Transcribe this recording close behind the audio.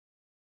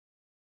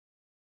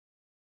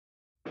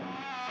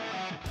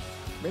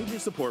Major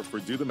support for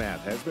Do the Math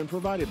has been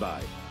provided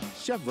by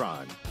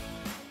Chevron,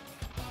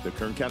 the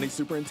Kern County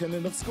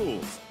Superintendent of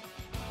Schools,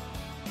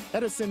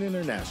 Edison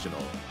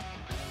International,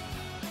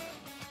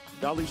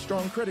 Valley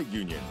Strong Credit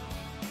Union,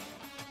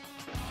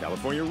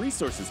 California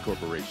Resources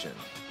Corporation,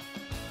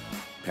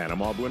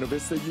 Panama Buena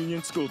Vista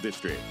Union School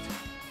District,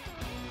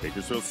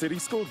 Bakersfield City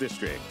School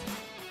District,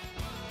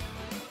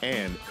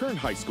 and Kern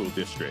High School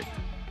District,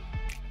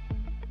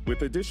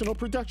 with additional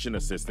production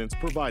assistance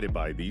provided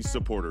by these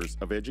supporters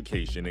of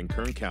education in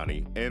Kern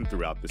County and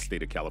throughout the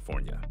state of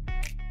California.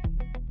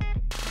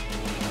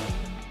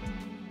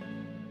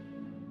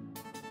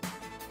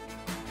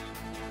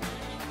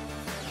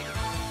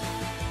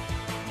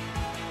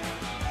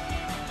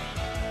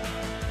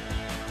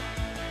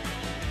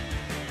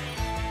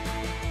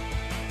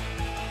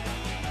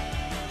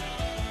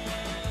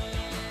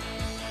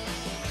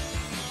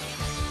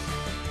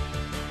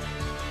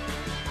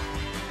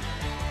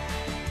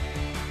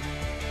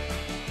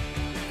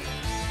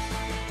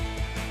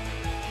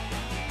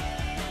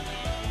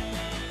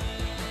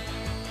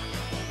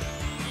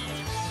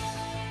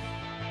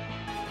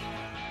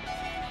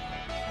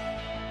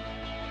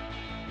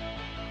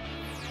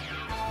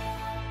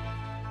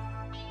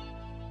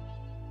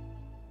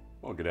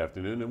 Well, good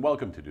afternoon and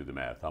welcome to Do the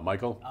Math. I'm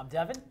Michael. I'm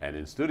Devin. And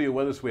in studio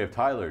with us we have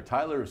Tyler.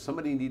 Tyler, if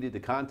somebody needed to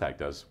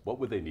contact us, what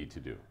would they need to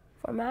do?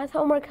 For math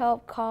homework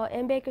help, call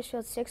in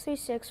Bakersfield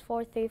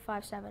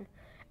 636-4357.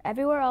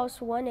 Everywhere else,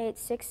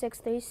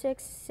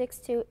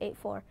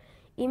 1-866-36-6284.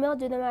 Email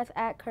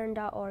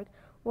dothemath@kern.org.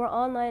 We're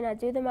online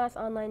at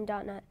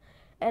dothemathonline.net.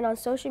 And on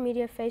social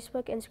media,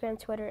 Facebook, Instagram,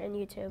 Twitter, and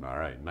YouTube. All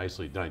right,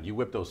 nicely done. You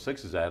whipped those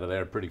sixes out of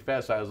there pretty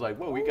fast. I was like,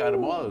 whoa, we got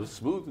them all. It was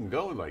smooth and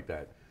going like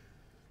that.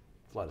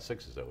 It's a lot of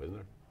sixes though, isn't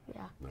there?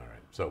 Yeah. All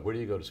right. So where do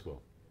you go to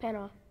school?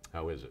 Panama.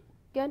 How is it?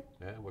 Good.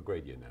 Yeah. What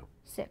grade are you now?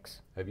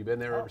 6. Have you been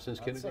there ever since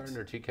kindergarten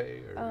or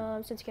TK?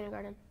 Or? Since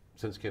kindergarten.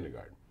 Since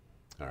kindergarten.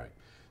 All right.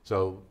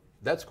 So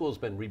that school's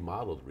been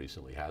remodeled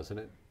recently, hasn't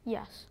it?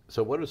 Yes.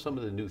 So what are some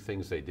of the new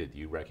things they did? Do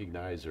you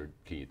recognize or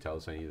can you tell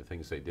us any of the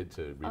things they did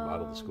to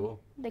remodel the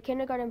school? The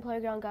kindergarten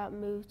playground got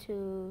moved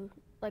to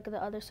like the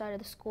other side of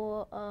the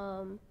school.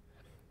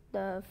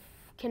 The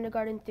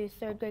kindergarten through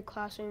 3rd grade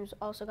classrooms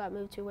also got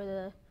moved to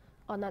where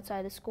on that side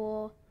of the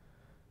school,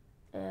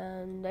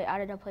 and they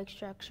added a play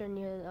structure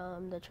near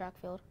the track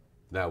field.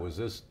 Now, was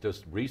this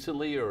just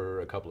recently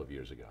or a couple of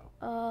years ago?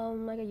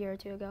 Like a year or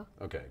 2 ago.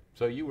 Okay,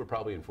 so you were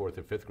probably in 4th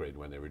or 5th grade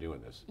when they were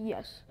doing this?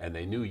 Yes. And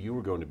they knew you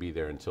were going to be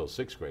there until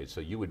 6th grade, so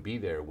you would be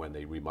there when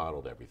they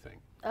remodeled everything?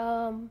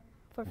 When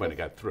it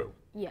got through?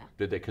 Yeah.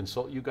 Did they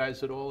consult you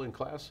guys at all in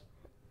class?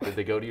 Did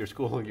they go to your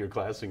school and your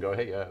class and go,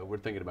 hey, we're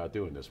thinking about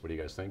doing this, what do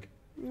you guys think?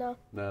 No.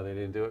 No, they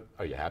didn't do it?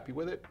 Are you happy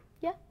with it?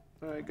 Yeah.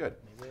 All right, good.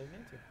 Maybe they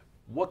meant to.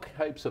 What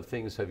types of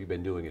things have you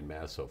been doing in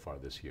math so far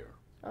this year?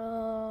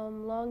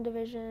 Long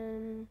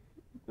division,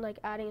 like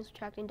adding and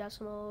subtracting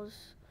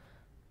decimals,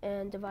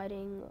 and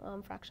dividing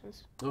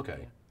fractions.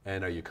 Okay.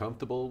 And are you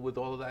comfortable with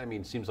all of that? I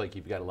mean, it seems like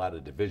you've got a lot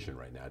of division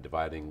right now,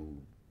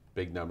 dividing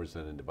big numbers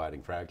and then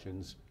dividing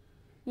fractions.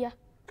 Yeah.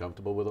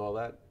 Comfortable with all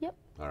that? Yep.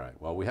 All right.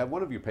 Well, we have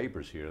one of your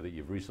papers here that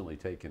you've recently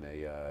taken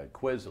a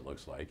quiz, it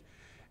looks like.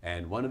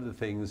 And one of the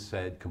things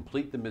said,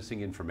 complete the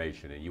missing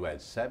information, and you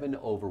had 7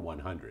 over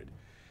 100.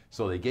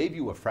 So they gave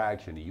you a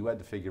fraction, and you had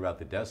to figure out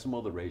the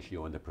decimal, the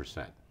ratio, and the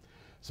percent.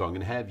 So I'm going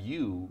to have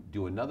you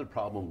do another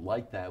problem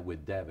like that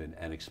with Devin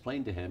and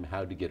explain to him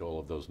how to get all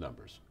of those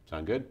numbers.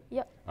 Sound good?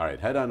 Yep. All right,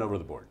 head on over to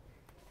the board.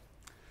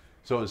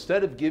 So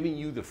instead of giving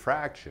you the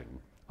fraction,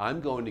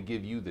 I'm going to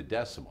give you the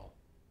decimal.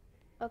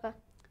 Okay.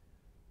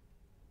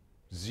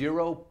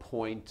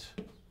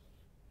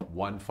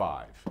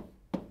 0.15.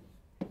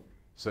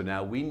 So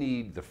now we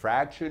need the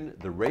fraction,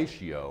 the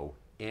ratio,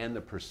 and the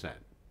percent.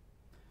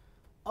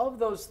 Of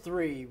those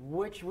three,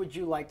 which would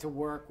you like to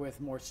work with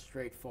more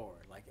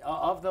straightforward? Like,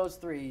 of those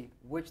three,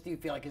 which do you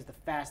feel like is the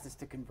fastest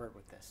to convert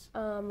with this?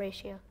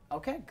 Ratio.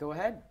 Okay, go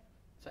ahead.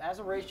 So as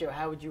a ratio,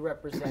 how would you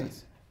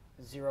represent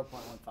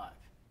 0.15?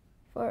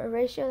 For a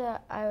ratio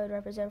that I would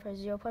represent for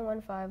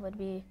 0.15 would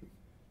be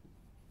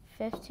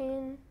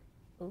 15.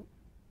 Ooh.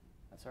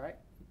 That's all right.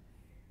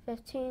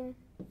 15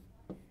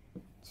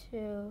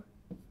 to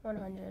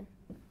 100.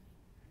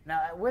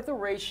 Now, with a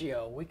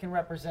ratio, we can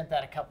represent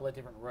that a couple of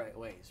different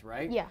ways,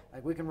 right? Yeah.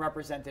 Like we can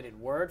represent it in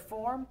word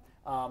form.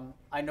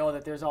 I know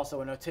that there's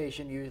also a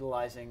notation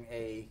utilizing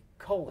a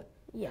colon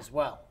as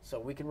well. So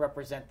we can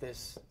represent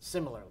this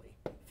similarly,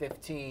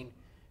 15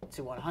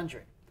 to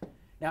 100.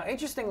 Now,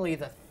 interestingly,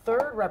 the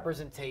third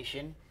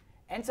representation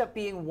ends up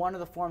being one of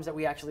the forms that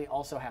we actually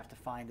also have to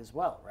find as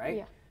well, right?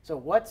 Yeah. So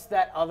what's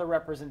that other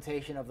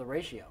representation of the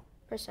ratio?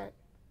 Percent.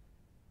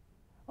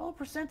 Well, a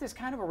percent is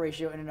kind of a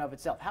ratio in and of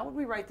itself. How would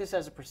we write this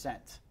as a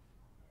percent?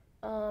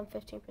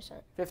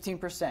 15%.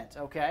 15%,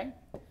 okay.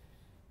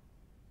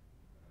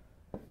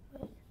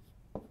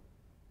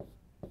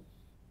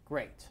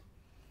 Great.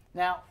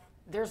 Now,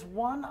 there's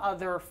one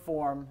other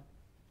form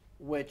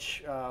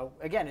which,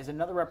 again, is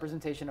another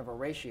representation of a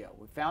ratio.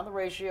 We found the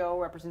ratio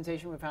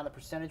representation. We found the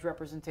percentage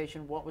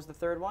representation. What was the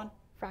third one?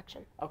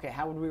 Fraction. Okay,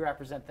 how would we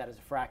represent that as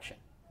a fraction?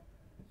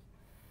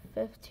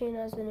 15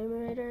 as the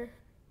numerator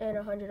and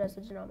 100 as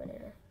the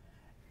denominator.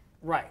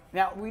 Right.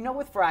 Now, we know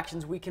with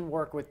fractions we can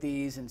work with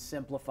these and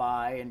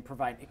simplify and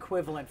provide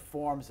equivalent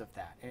forms of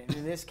that. And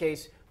in this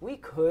case, we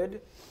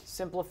could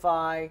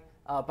simplify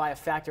by a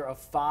factor of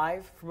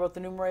 5 for both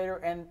the numerator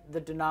and the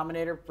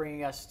denominator,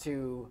 bringing us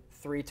to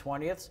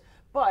 3/20ths.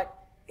 But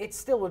it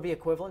still would be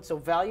equivalent. So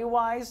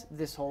value-wise,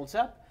 this holds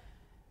up.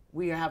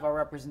 We have our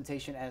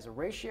representation as a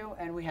ratio,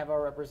 and we have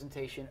our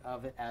representation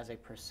of it as a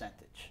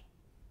percentage.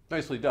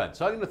 Nicely done.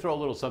 So I'm going to throw a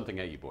little something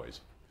at you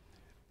boys.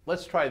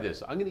 Let's try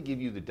this. I'm going to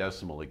give you the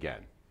decimal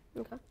again.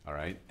 Okay. All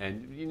right?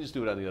 And you can just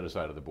do it on the other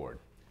side of the board.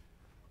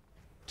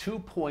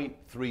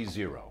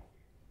 2.30.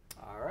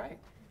 All right.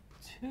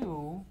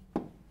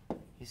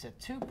 He said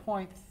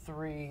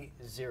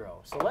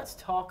 2.30. So let's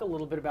talk a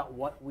little bit about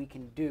what we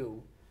can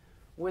do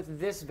with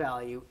this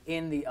value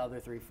in the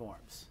other three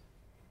forms.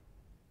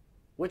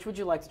 Which would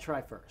you like to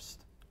try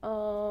first?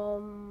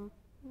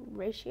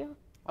 Ratio.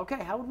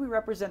 Okay, how would we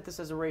represent this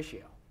as a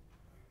ratio?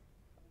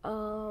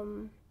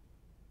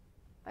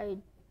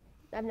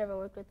 I've never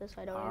worked with this,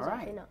 so I don't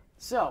exactly know.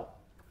 So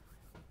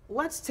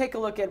let's take a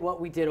look at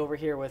what we did over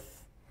here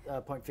with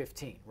point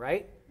 15,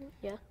 right?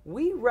 Yeah.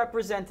 We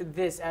represented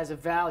this as a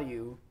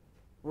value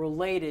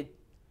related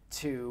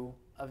to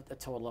a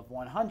total of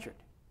 100.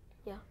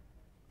 Yeah.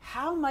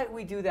 How might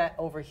we do that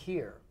over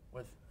here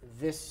with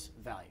this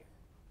value?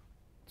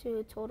 To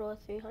a total of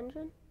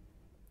 300?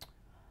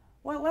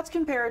 Well, let's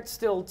compare it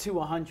still to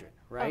 100,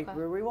 right? Okay.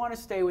 Where we want to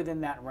stay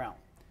within that realm.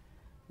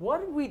 What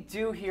did we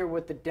do here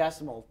with the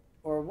decimal,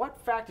 or what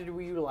factor did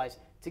we utilize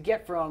to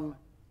get from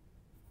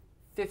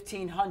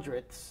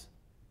 1500ths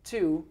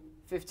to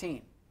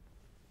 15?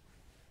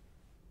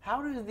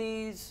 How do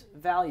these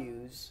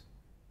values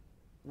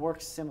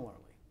work similarly?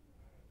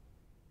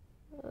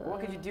 What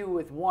could you do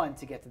with one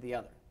to get to the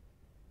other?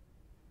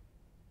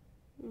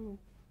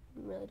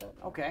 Really don't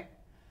know. Okay.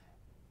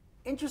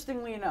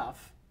 Interestingly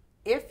enough,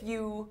 if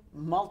you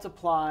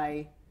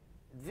multiply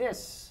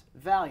this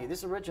value,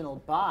 this original,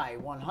 by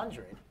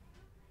 100,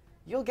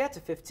 you'll get to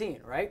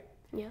 15, right?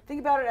 Yeah. Think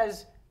about it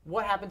as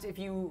what happens if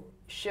you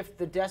shift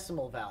the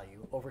decimal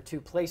value over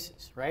 2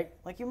 places, right?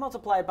 Like you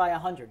multiply it by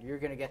 100, you're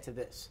going to get to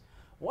this.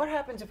 What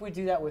happens if we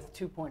do that with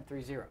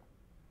 2.30?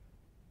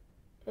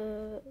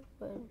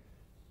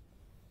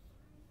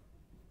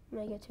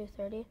 Make it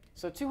 230.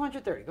 So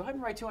 230. Go ahead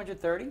and write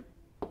 230.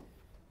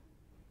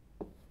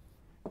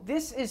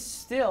 This is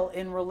still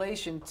in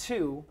relation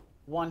to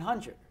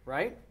 100,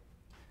 right?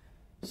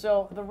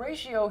 So the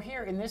ratio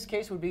here in this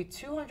case would be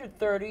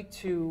 230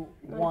 to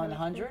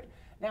 100.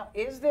 Now,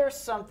 is there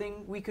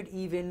something we could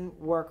even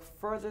work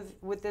further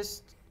with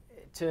this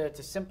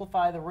to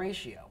simplify the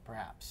ratio,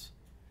 perhaps?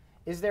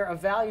 Is there a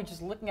value,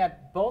 just looking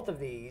at both of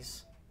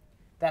these,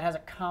 that has a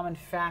common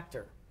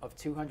factor of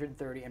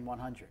 230 and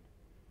 100?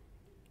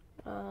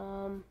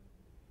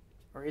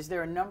 Or is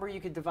there a number you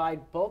could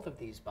divide both of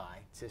these by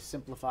to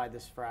simplify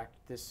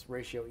this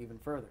ratio even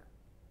further?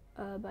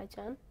 By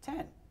 10.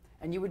 10.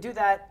 And you would do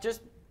that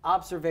just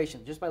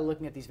observation, just by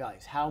looking at these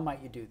values. How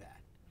might you do that?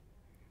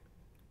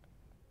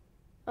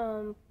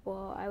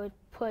 Well, I would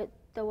put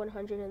the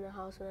 100 in the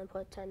house and then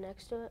put 10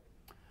 next to it.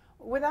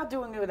 Without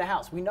doing it with a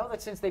house, we know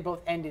that since they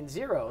both end in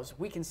zeros,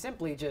 we can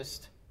simply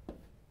just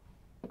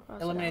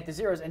eliminate the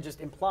zeros and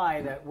just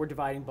imply that we're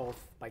dividing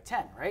both by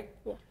 10, right?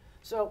 Yeah.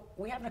 So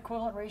we have an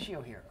equivalent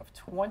ratio here of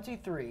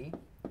 23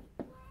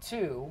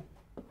 to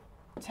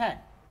 10.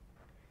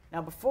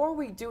 Now, before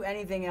we do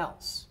anything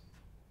else,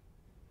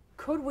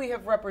 could we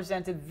have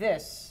represented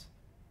this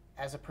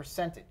as a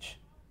percentage?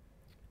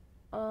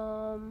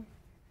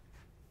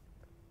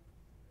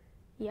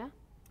 Yeah.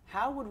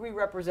 How would we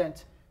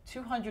represent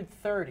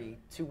 230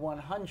 to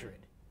 100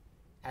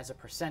 as a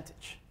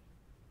percentage?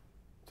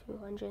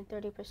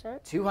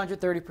 230%.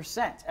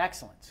 230%.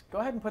 Excellent. Go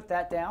ahead and put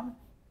that down.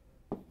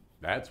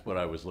 That's what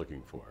I was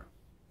looking for.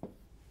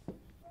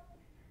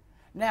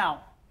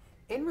 Now,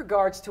 in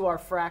regards to our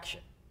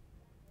fraction,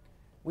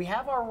 we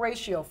have our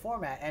ratio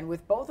format, and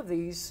with both of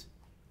these,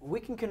 we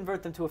can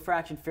convert them to a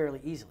fraction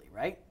fairly easily,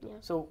 right? Yeah.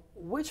 So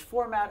which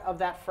format of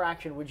that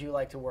fraction would you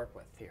like to work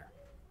with here?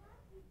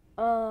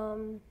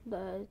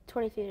 The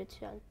 23 to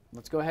 10.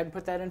 Let's go ahead and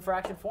put that in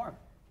fraction form.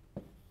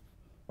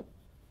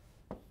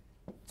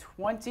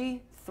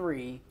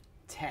 23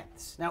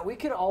 tenths. Now, we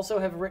could also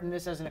have written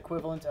this as an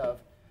equivalent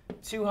of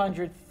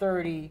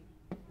 230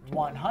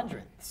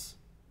 100ths.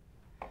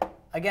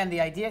 Again, the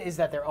idea is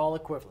that they're all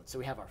equivalent. So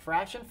we have our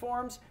fraction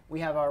forms,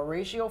 we have our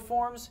ratio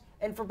forms,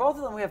 and for both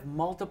of them we have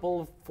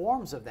multiple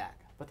forms of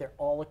that, but they're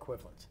all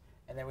equivalent.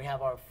 And then we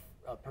have our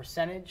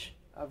percentage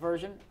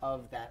version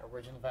of that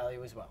original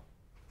value as well.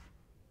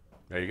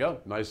 There you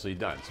go. Nicely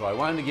done. So I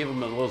wanted to give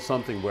them a little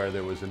something where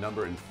there was a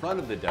number in front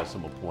of the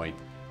decimal point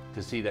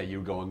to see that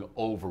you're going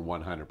over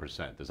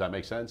 100%. Does that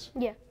make sense?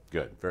 Yeah.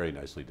 Good. Very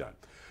nicely done.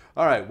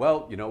 All right.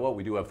 Well, you know what?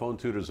 We do have phone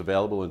tutors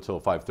available until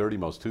 5:30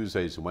 most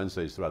Tuesdays and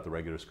Wednesdays throughout the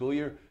regular school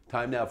year.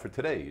 Time now for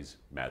today's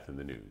Math in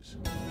the News.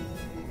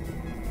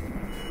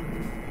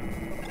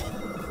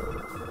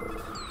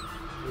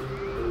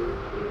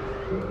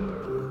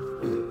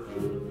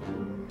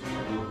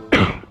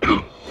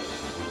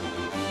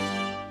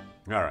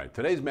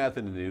 right, today's Math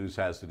in the News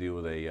has to do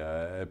with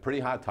a pretty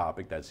hot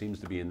topic that seems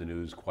to be in the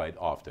news quite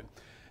often.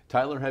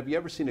 Tyler, have you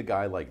ever seen a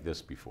guy like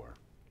this before?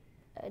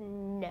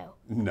 No.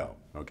 No,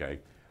 okay.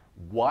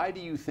 Why do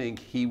you think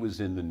he was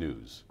in the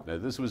news? Now,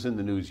 this was in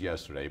the news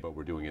yesterday, but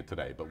we're doing it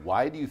today. But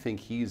why do you think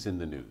he's in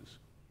the news?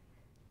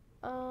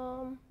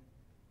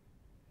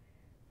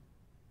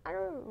 I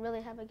don't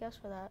really have a guess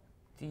for that.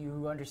 Do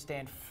you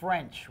understand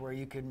French, where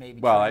you could maybe?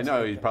 Well, I know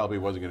translate he them? probably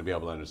wasn't going to be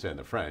able to understand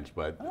the French,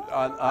 but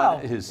on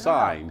his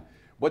sign,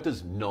 what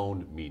does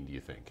known mean, do you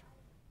think?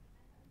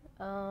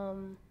 I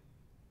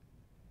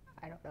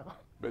don't know.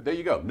 But there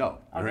you go, no.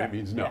 All right, Okay.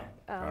 means no.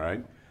 Yeah. All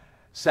right.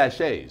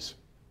 Sachets.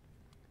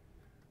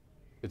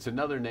 It's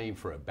another name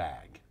for a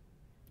bag.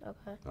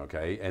 Okay.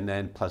 Okay, and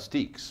then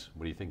plastiques.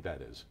 What do you think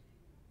that is?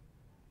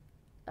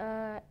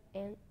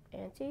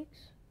 Antiques?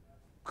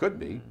 Could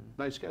be.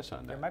 Nice guess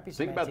on that. There might be some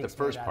Think about the antiques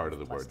made first out part of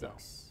the word, though.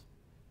 plastics.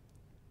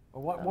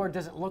 Or what word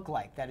does it look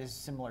like that is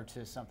similar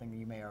to something that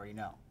you may already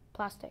know?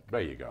 Plastic.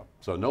 There you go.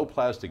 So no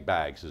plastic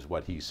bags is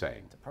what he's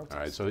saying. a protest.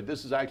 All right, so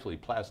this is actually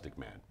Plastic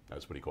Man.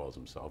 That's what he calls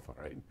himself, all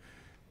right?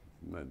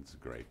 That's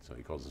great. So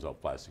he calls himself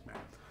Plastic Man.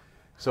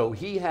 So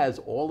he has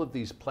all of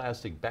these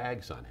plastic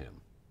bags on him.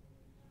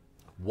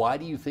 Why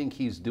do you think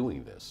he's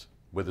doing this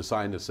with a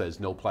sign that says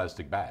no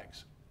plastic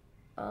bags?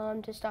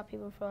 To stop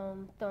people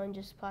from throwing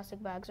just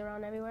plastic bags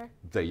around everywhere.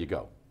 There you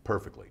go.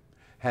 Perfectly.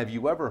 Have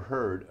you ever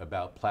heard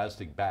about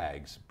plastic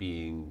bags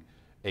being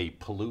a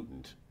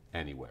pollutant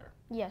anywhere?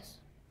 Yes.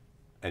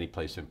 Any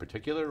place in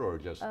particular or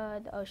just?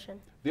 The ocean.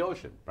 The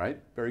ocean,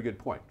 right? Very good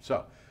point.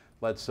 So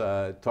let's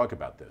talk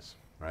about this,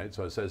 right?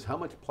 So it says how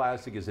much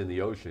plastic is in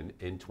the ocean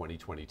in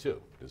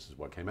 2022? This is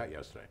what came out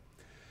yesterday.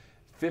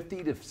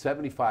 50 to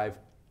 75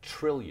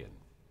 trillion,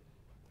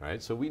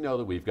 right? So we know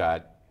that we've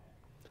got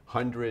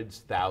hundreds,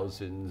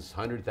 thousands,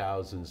 hundred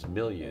thousands,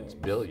 millions,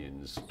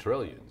 billions,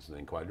 trillions, and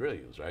then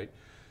quadrillions, right?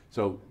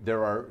 So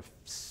there are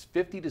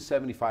 50 to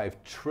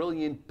 75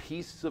 trillion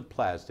pieces of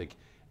plastic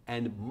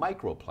and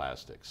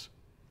microplastics.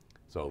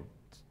 So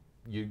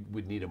you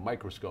would need a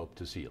microscope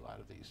to see a lot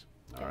of these,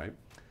 all right?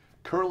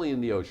 Currently in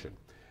the ocean.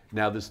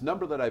 Now this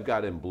number that I've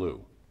got in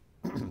blue,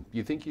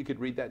 you think you could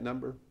read that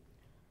number?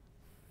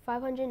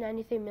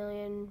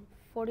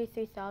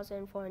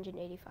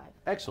 593,043,485.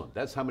 Excellent.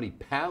 That's how many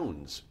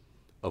pounds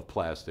of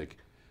plastic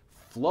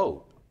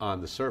float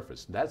on the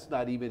surface. That's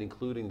not even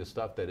including the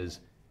stuff that is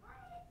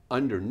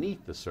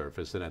underneath the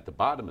surface and at the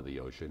bottom of the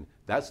ocean.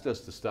 That's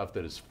just the stuff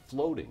that is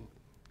floating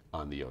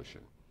on the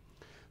ocean.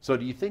 So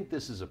do you think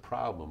this is a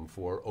problem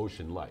for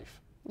ocean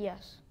life?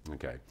 Yes.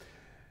 Okay.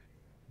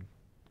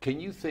 Can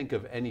you think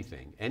of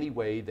anything, any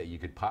way that you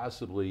could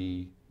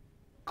possibly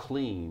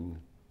clean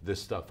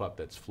this stuff up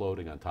that's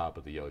floating on top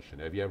of the ocean?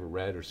 Have you ever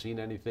read or seen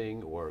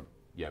anything, or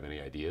you have any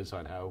ideas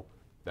on how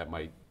that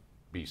might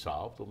be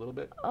solved a little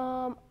bit?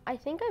 I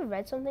think I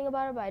read something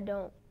about it, but I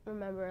don't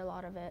remember a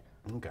lot of it.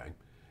 Okay.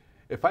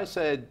 If I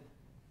said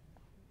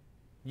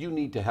you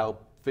need to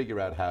help figure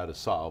out how to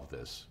solve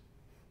this,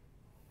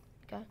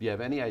 Okay. do you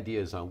have any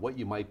ideas on what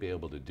you might be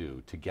able to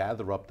do to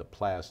gather up the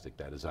plastic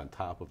that is on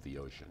top of the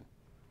ocean?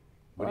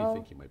 What do you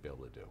think you might be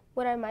able to do?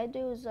 What I might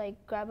do is like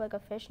grab like a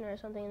fish net or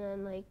something and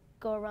then like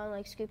go around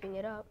like scooping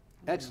it up.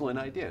 Excellent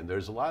idea. And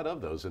there's a lot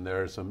of those, and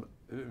there are some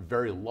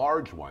very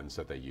large ones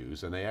that they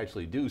use, and they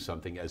actually do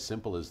something as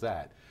simple as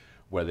that,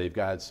 where they've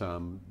got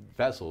some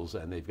vessels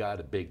and they've got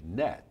a big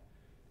net,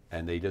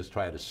 and they just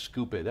try to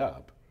scoop it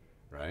up,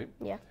 right?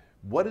 Yeah.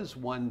 What is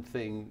one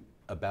thing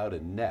about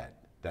a net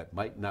that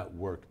might not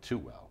work too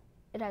well?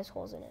 It has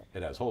holes in it.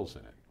 It has holes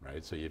in it,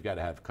 right? So you've got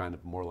to have kind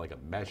of more like a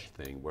mesh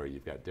thing where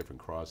you've got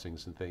different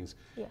crossings and things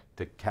Yeah.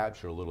 to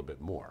capture a little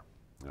bit more.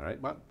 All right,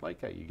 well,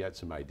 like you got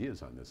some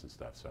ideas on this and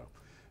stuff. So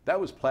that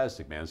was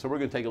Plastic Man. So we're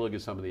going to take a look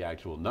at some of the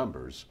actual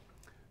numbers,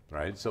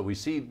 right? So we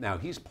see now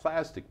he's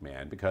Plastic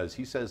Man because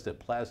he says that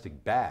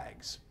plastic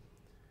bags,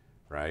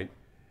 right?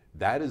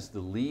 That is the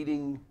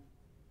leading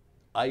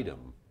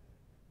item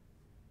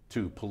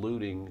to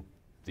polluting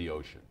the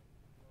ocean,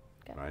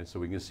 Okay. right? So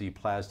we can see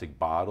plastic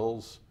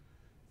bottles,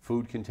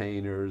 food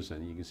containers,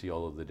 and you can see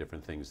all of the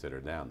different things that are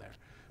down there.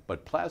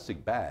 But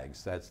plastic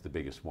bags, that's the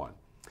biggest one.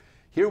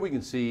 Here we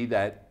can see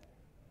that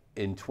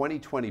in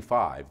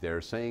 2025,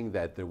 they're saying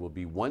that there will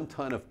be 1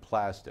 ton of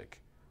plastic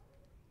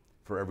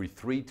for every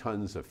 3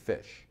 tons of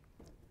fish.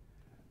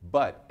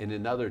 But in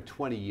another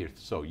 20 or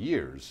so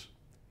years,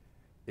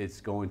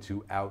 it's going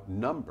to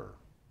outnumber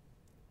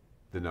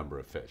the number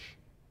of fish,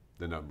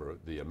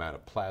 the amount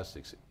of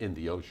plastics in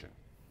the ocean,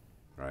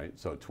 right?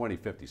 So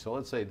 2050. So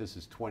let's say this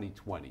is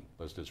 2020.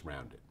 Let's just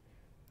round it.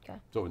 Okay.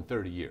 So in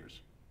 30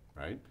 years,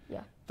 right?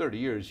 Yeah. 30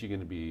 years, you're going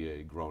to be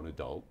a grown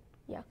adult,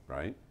 Yeah.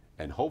 right?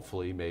 And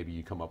hopefully maybe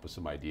you come up with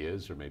some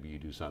ideas, or maybe you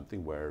do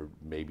something where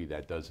maybe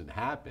that doesn't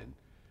happen.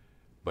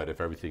 But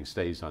if everything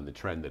stays on the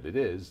trend that it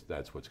is,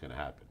 that's what's going to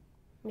happen.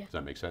 Yeah. Does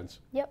that make sense?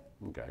 Yep.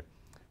 Okay.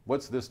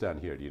 What's this down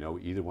here? Do you know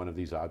either one of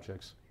these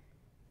objects?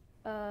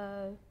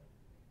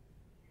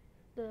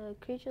 The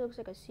creature looks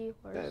like a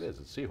seahorse. Yeah, it is.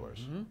 It's a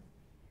seahorse.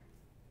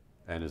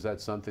 And is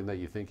that something that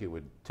you think it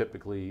would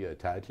typically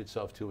attach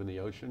itself to in the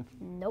ocean?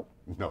 Nope.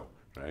 No.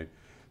 right?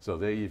 So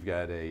there you've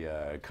got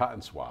a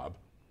cotton swab,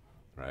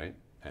 right?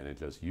 And it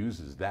just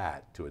uses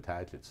that to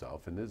attach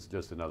itself. And this is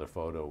just another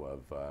photo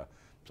of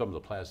some of the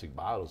plastic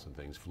bottles and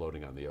things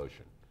floating on the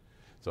ocean.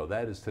 So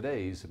that is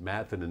today's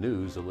Math in the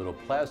News, a little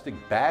plastic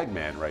bag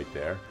man right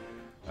there.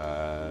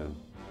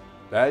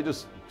 I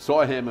just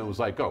saw him and was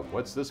like, oh,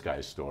 what's this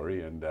guy's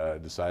story? And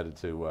decided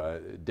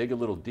to dig a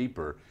little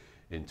deeper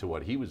into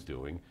what he was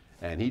doing.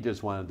 And he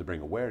just wanted to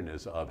bring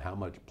awareness of how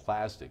much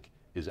plastic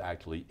is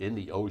actually in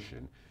the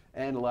ocean.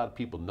 And a lot of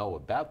people know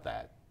about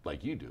that,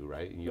 like you do,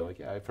 right? And you're like,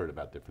 yeah, I've heard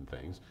about different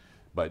things.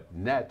 But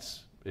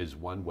nets is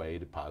one way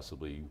to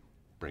possibly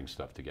bring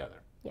stuff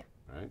together. Yeah.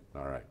 Right?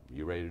 All right.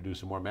 You ready to do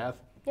some more math?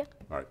 Yeah.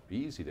 All right.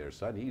 Easy there,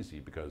 son. Easy,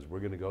 because we're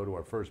going to go to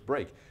our first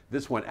break.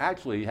 This one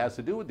actually has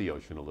to do with the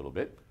ocean a little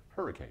bit.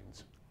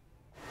 Hurricanes.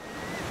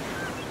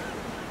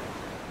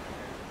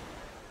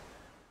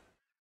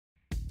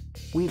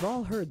 We've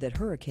all heard that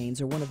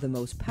hurricanes are one of the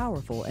most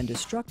powerful and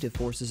destructive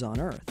forces on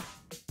Earth.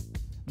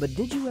 But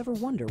did you ever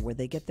wonder where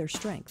they get their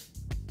strength?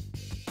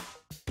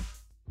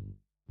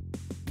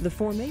 The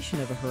formation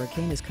of a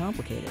hurricane is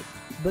complicated,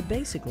 but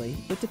basically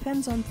it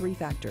depends on 3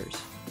 factors.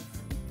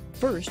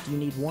 First, you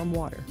need warm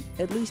water,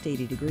 at least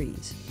 80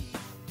 degrees.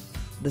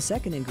 The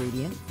second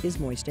ingredient is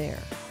moist air.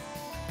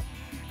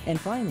 And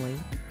finally,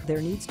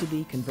 there needs to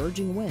be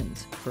converging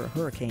winds for a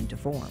hurricane to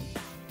form.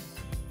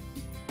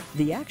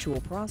 The actual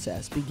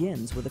process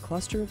begins with a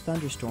cluster of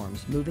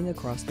thunderstorms moving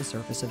across the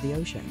surface of the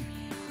ocean.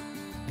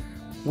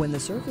 When the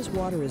surface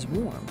water is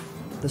warm,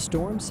 the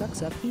storm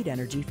sucks up heat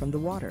energy from the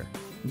water,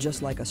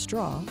 just like a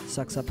straw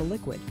sucks up a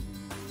liquid.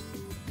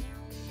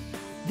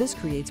 This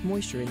creates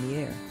moisture in the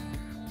air.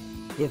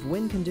 If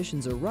wind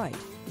conditions are right,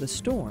 the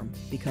storm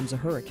becomes a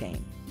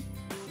hurricane.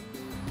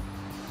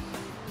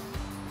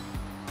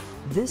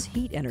 This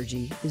heat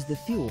energy is the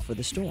fuel for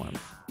the storm.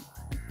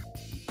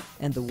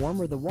 And the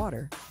warmer the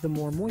water, the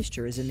more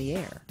moisture is in the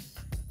air.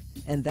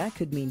 And that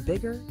could mean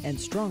bigger and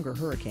stronger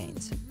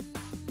hurricanes.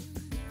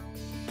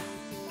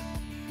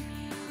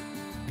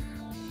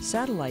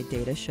 Satellite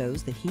data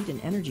shows the heat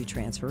and energy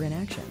transfer in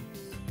action.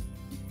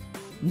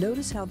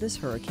 Notice how this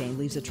hurricane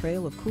leaves a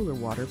trail of cooler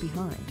water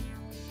behind.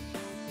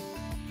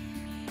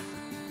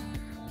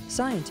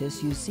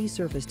 Scientists use sea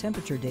surface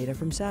temperature data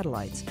from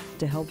satellites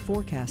to help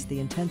forecast the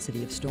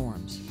intensity of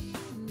storms.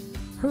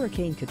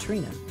 Hurricane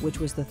Katrina, which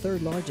was the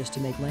 3rd largest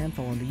to make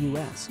landfall in the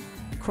U.S.,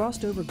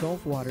 crossed over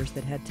Gulf waters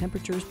that had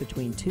temperatures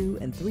between 2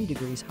 and 3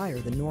 degrees higher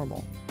than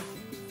normal.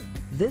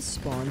 This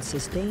spawned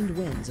sustained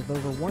winds of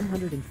over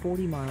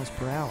 140 miles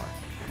per hour,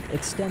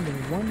 extending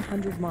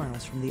 100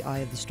 miles from the eye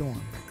of the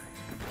storm.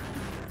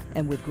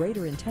 And with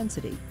greater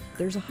intensity,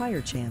 there's a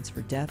higher chance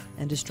for death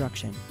and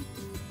destruction.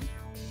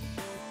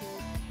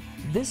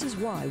 This is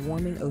why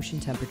warming ocean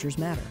temperatures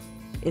matter.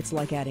 It's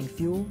like adding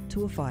fuel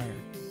to a fire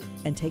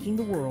and taking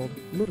the world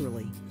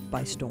literally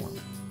by storm.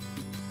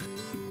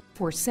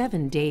 For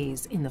 7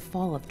 days in the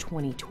fall of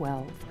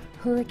 2012,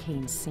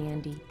 Hurricane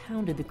Sandy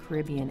pounded the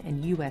Caribbean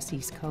and U.S.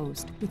 East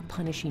Coast with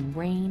punishing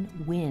rain,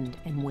 wind,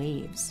 and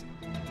waves.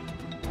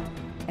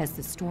 As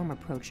the storm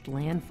approached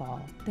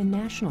landfall, the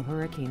National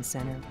Hurricane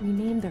Center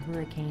renamed the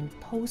hurricane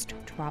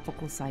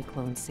Post-Tropical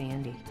Cyclone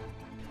Sandy.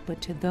 But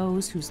to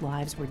those whose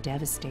lives were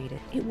devastated,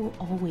 it will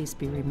always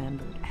be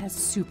remembered as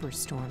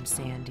Superstorm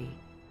Sandy.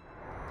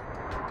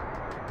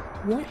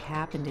 What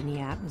happened in the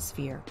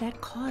atmosphere that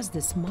caused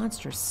this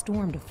monstrous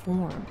storm to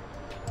form?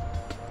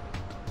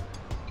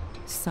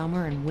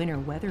 Summer and winter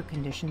weather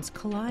conditions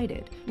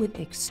collided with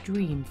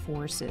extreme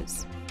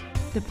forces.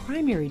 The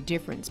primary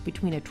difference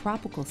between a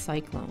tropical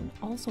cyclone,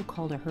 also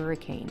called a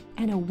hurricane,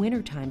 and a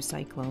wintertime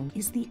cyclone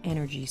is the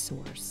energy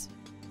source.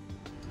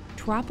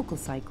 Tropical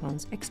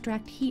cyclones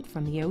extract heat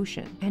from the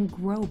ocean and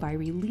grow by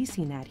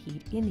releasing that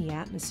heat in the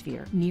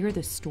atmosphere near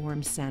the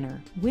storm center.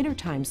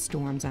 Wintertime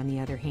storms, on the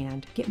other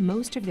hand, get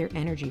most of their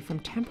energy from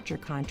temperature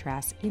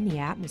contrasts in the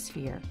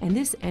atmosphere, and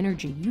this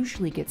energy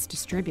usually gets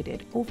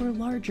distributed over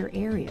larger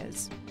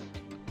areas.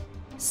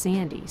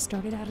 Sandy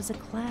started out as a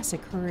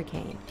classic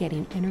hurricane,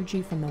 getting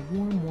energy from the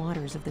warm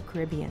waters of the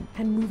Caribbean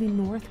and moving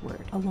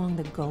northward along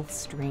the Gulf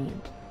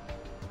Stream.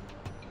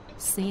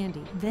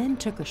 Sandy then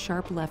took a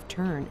sharp left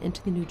turn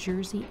into the New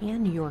Jersey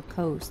and New York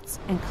coasts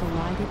and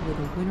collided with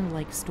a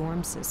winter-like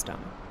storm system.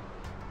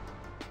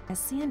 As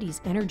Sandy's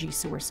energy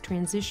source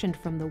transitioned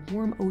from the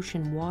warm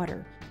ocean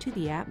water to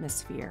the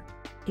atmosphere,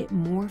 it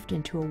morphed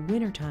into a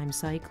wintertime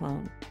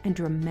cyclone and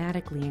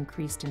dramatically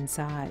increased in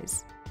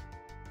size.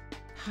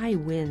 High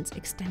winds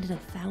extended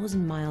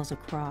 1,000 miles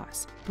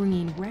across,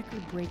 bringing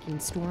record-breaking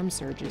storm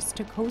surges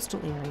to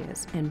coastal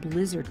areas and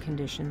blizzard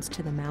conditions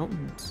to the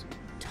mountains.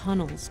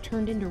 Tunnels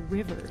turned into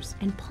rivers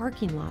and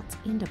parking lots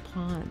into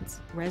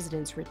ponds.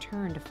 Residents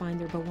returned to find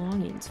their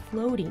belongings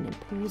floating in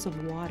pools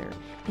of water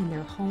in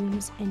their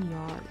homes and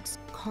yards.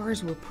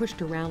 Cars were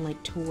pushed around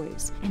like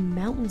toys, and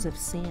mountains of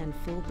sand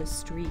filled the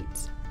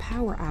streets.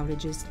 Power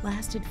outages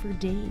lasted for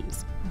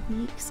days,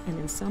 weeks, and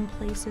in some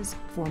places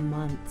for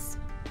months.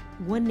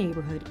 One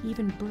neighborhood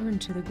even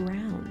burned to the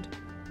ground.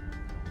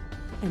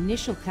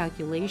 Initial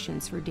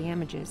calculations for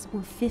damages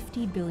were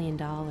 $50 billion.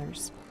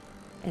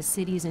 As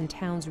cities and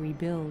towns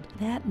rebuild,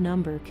 that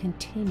number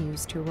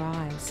continues to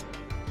rise.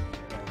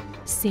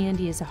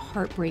 Sandy is a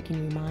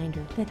heartbreaking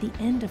reminder that the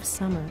end of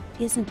summer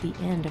isn't the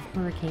end of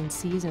hurricane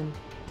season.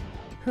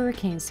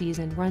 Hurricane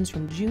season runs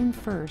from June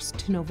 1st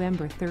to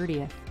November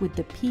 30th, with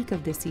the peak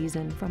of the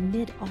season from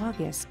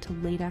mid-August to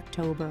late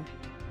October.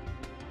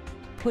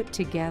 Put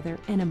together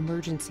an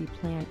emergency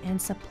plan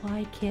and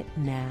supply kit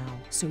now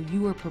so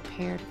you are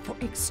prepared for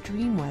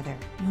extreme weather,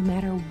 no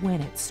matter when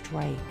it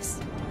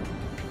strikes.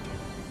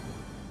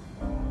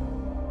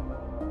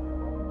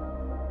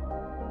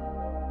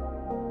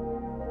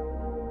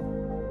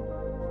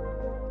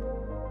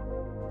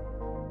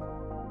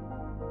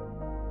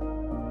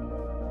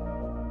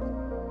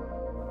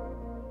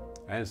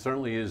 And it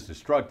certainly is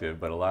destructive,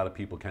 but a lot of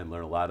people can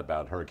learn a lot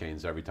about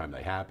hurricanes every time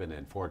they happen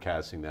and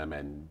forecasting them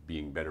and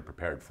being better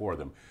prepared for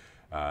them.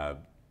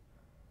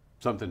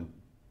 Something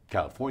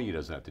California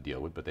doesn't have to deal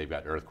with, but they've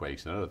got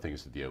earthquakes and other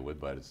things to deal with,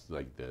 but it's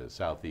like the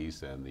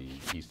southeast and the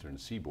eastern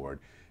seaboard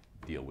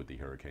deal with the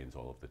hurricanes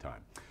all of the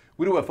time.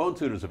 We do have phone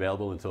tutors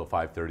available until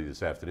 5:30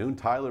 this afternoon.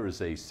 Tyler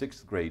is a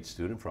 6th grade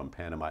student from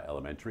Panama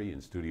Elementary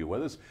in studio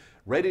with us,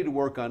 ready to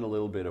work on a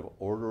little bit of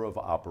order of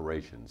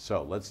operations.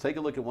 So let's take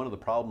a look at one of the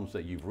problems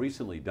that you've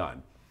recently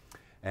done.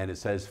 And it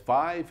says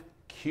 5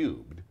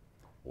 cubed,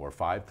 or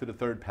 5 to the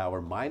 3rd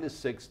power, minus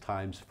 6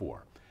 times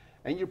 4.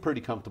 And you're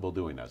pretty comfortable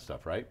doing that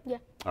stuff, right? Yeah.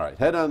 All right,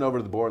 head on over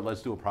to the board.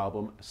 Let's do a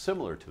problem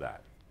similar to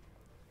that.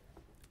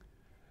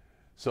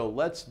 So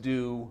let's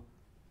do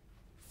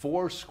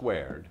 4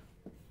 squared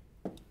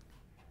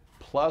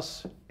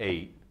plus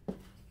 8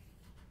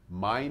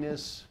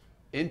 minus,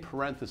 in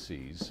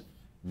parentheses,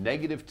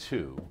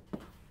 -2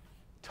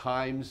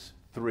 times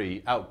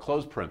 3,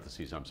 close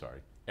parentheses, I'm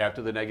sorry,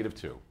 after the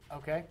 -2.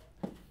 Okay.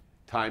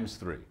 Times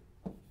 3.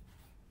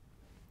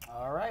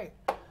 All right.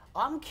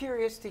 I'm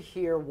curious to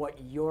hear what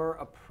your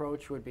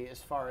approach would be as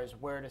far as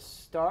where to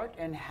start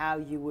and how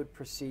you would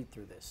proceed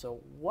through this.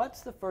 So what's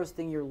the first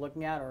thing you're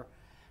looking at, or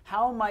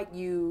how might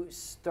you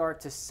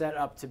start to set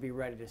up to be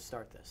ready to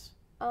start this?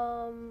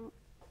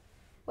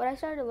 What I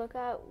started to look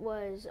at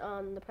was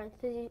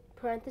the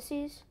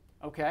parentheses.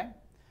 Okay.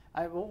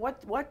 Well,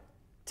 what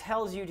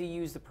tells you to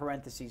use the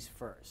parentheses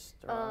first?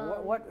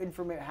 Or what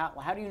information?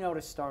 How do you know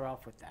to start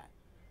off with that?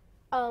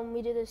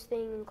 We do this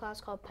thing in class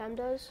called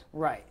PEMDAS.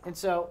 Right, and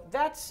so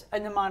that's a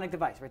mnemonic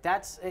device, right?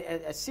 That's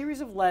a series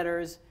of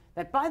letters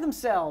that by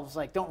themselves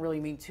don't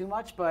really mean too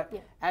much, but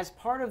as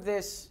part of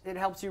this, it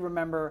helps you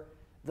remember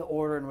the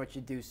order in which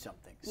you do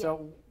something. Yeah.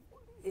 So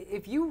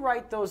if you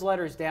write those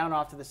letters down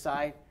off to the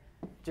side,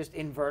 just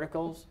in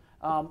verticals,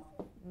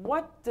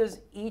 what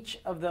does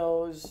each of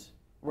those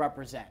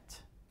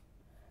represent?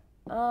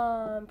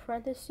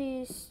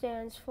 Parentheses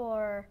stands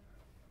for,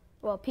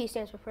 well, P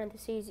stands for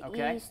parentheses,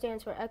 okay. E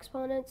stands for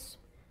exponents,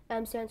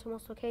 M stands for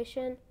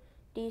multiplication,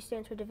 D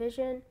stands for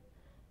division,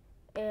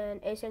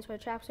 and A stands for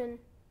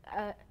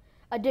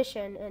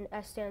addition, and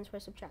S stands for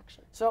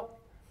subtraction. So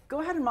go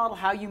ahead and model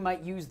how you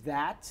might use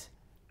that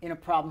in a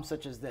problem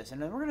such as this.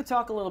 And then we're going to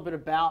talk a little bit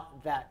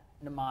about that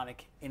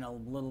mnemonic in a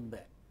little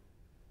bit.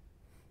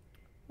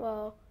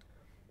 Well,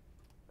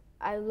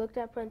 I looked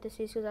at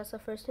parentheses because that's the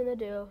first thing to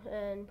do,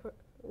 and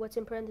what's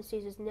in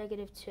parentheses is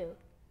 -2.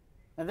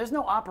 Now, there's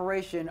no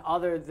operation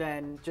other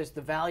than just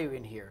the value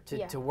in here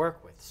to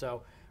work with.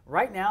 So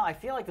right now, I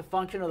feel like the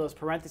function of those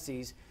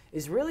parentheses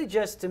is really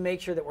just to make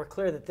sure that we're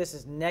clear that this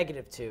is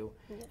 -2,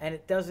 and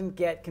it doesn't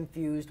get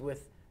confused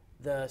with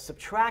the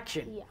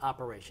subtraction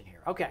operation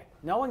here. Okay,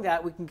 knowing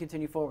that, we can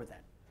continue forward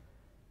then.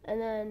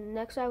 And then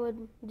next I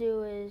would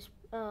do is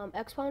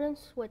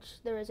exponents,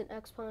 which there is an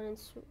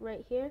exponents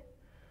right here,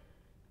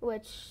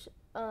 which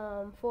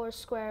 4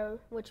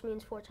 squared, which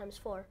means 4 times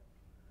 4.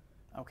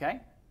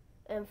 Okay.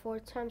 And 4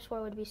 times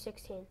 4 would be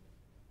 16.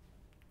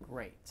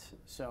 Great.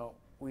 So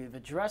we've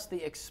addressed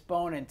the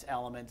exponent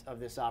element of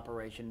this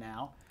operation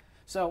now.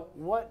 So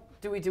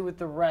what do we do with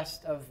the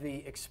rest of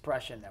the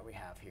expression that we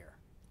have here?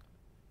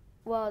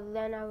 Well,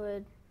 then I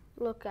would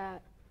look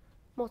at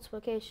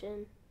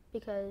multiplication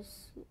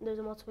because there's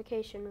a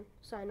multiplication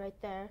sign right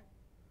there.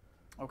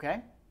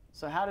 Okay.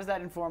 So how does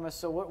that inform us?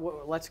 So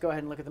let's go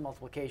ahead and look at the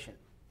multiplication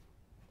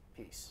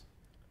piece.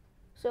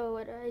 So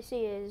what I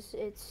see is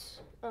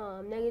it's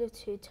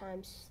 -2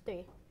 times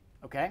 3.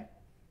 Okay.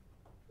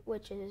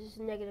 Which is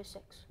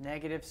 -6.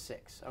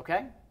 -6.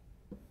 Okay.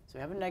 So we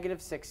have a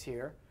 -6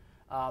 here.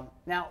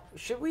 Now,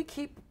 should we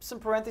keep some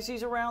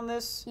parentheses around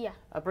this? Yeah.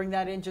 Bring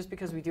that in just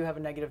because we do have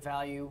a negative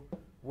value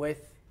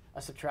with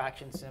a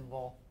subtraction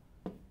symbol.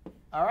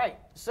 All right.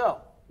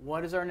 So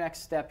what is our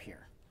next step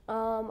here?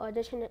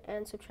 Addition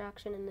and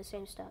subtraction in the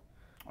same step.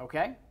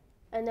 Okay.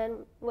 And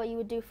then what you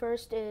would do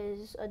first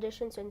is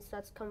addition, since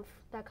that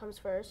comes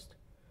first.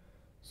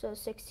 So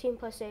 16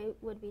 plus 8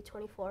 would be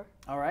 24.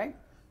 All right.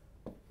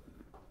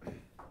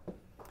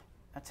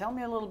 Now tell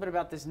me a little bit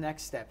about this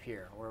next step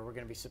here, where we're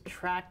going to be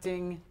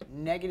subtracting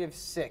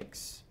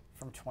 -6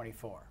 from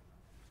 24.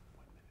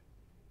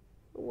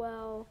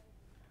 Well,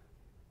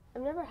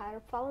 I've never had a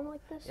problem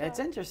like this. It's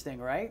interesting,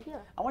 right?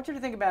 Yeah. I want you to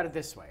think about it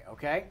this way,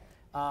 okay?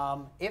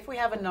 If we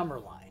have a number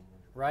line,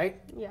 right?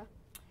 Yeah.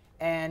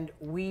 And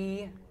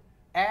we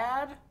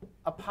add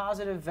a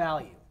positive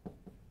value.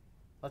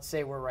 Let's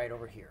say we're right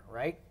over here,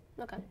 right?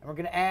 Okay. And we're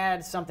going to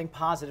add something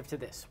positive to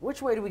this.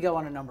 Which way do we go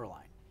on a number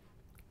line?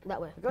 That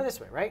way. We go this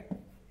way, right?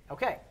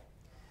 Okay.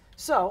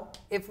 So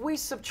if we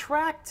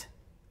subtract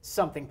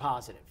something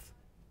positive,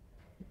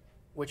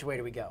 which way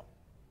do we go?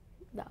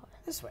 That way.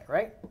 This way,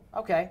 right?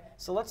 Okay.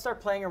 So let's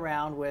start playing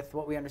around with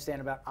what we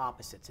understand about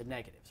opposites and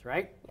negatives,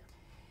 right?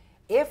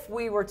 Yeah. If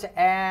we were to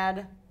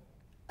add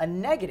a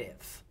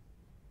negative,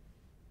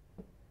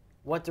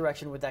 what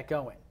direction would that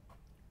go in?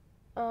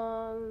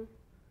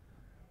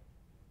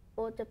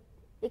 Well,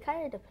 it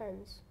kind of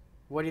depends.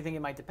 What do you think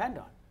it might depend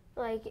on?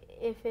 Like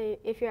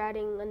if you're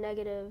adding a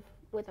negative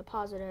with a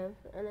positive,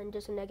 and then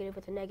just a negative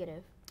with a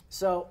negative.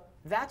 So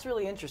that's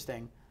really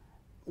interesting.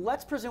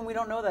 Let's presume we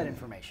don't know that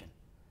information.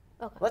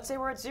 Okay. Let's say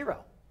we're at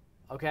 0.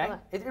 Okay? Okay.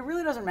 It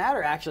really doesn't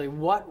matter actually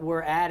what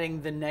we're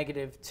adding the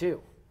negative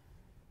to.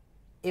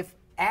 If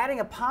adding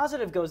a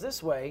positive goes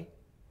this way,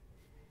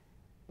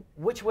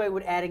 which way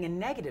would adding a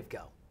negative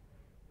go?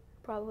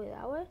 Probably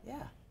that way.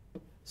 Yeah.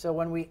 So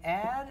when we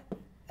add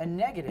a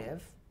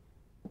negative,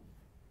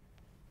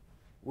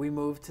 we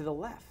move to the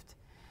left.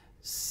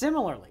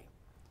 Similarly,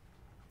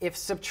 if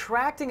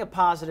subtracting a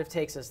positive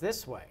takes us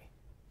this way,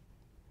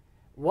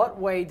 what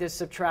way does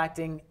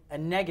subtracting a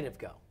negative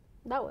go?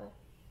 That way.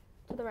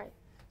 To the right.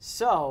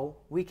 So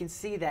we can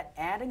see that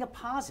adding a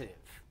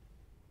positive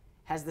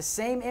has the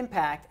same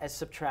impact as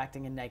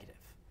subtracting a negative.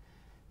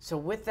 So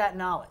with that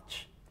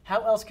knowledge,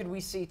 how else could we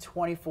see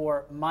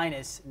 24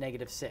 minus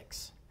negative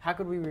 6? How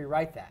could we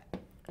rewrite that?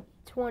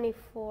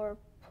 24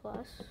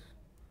 plus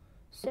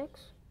 6.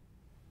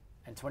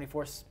 And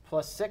 24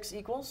 plus 6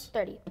 equals?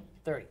 30.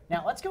 30.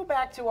 Now let's go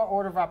back to our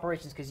order of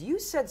operations because you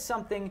said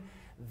something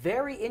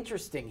very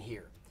interesting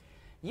here.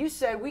 You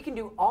said we can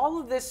do all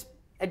of this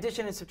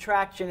addition and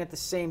subtraction at the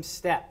same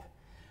step,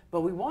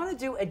 but we want to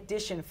do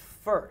addition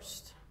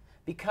first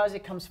because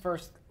it comes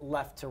first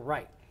left to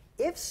right.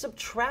 If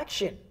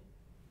subtraction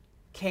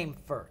came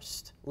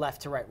first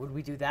left to right, would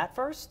we do that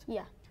first?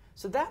 Yeah.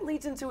 So that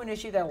leads into an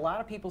issue that a lot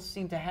of people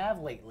seem to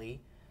have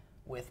lately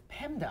with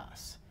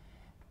PEMDAS.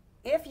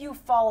 If you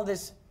follow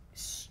this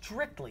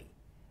strictly,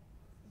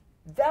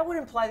 that would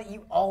imply that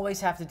you always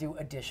have to do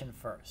addition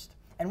first.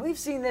 And we've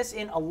seen this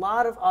in a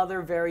lot of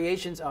other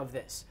variations of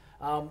this.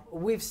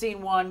 We've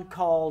seen one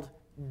called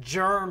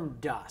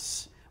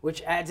GERMDAS,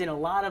 which adds in a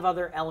lot of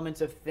other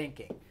elements of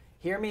thinking.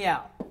 Hear me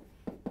out.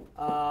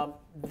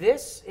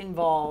 This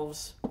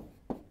involves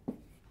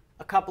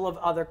a couple of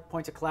other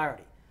points of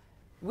clarity.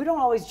 We don't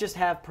always just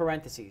have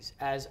parentheses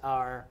as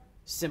our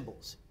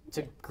symbols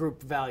to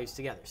group values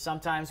together.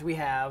 Sometimes we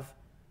have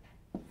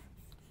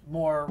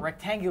more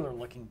rectangular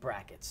looking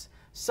brackets.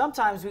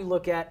 Sometimes we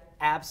look at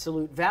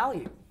absolute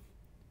value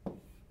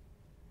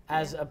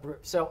as a group.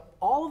 So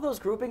all of those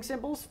grouping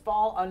symbols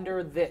fall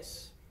under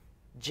this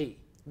G,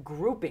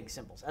 grouping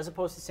symbols, as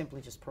opposed to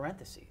simply just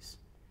parentheses.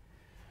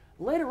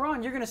 Later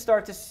on, you're going to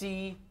start to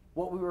see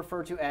what we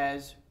refer to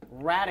as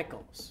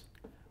radicals,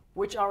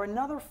 which are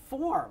another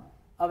form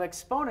of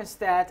exponents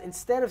that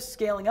instead of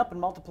scaling up and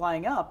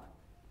multiplying up,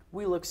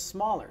 we look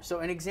smaller. So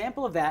an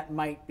example of that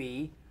might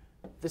be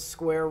the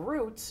square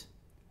root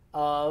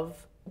of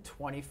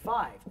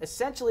 25.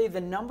 Essentially,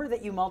 the number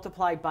that you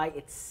multiply by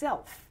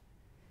itself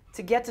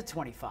to get to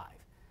 25.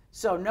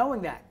 So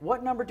knowing that,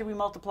 what number do we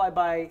multiply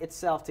by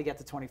itself to get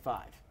to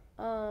 25?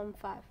 5.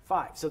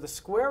 5. So the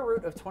square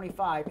root of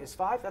 25 is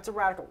 5. That's a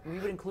radical. We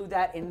would include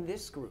that in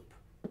this group.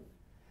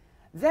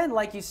 Then,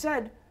 like you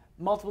said,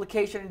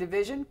 multiplication and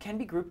division can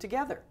be grouped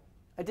together.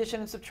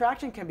 Addition and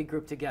subtraction can be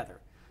grouped together.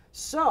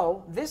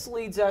 So this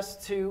leads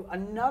us to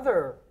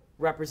another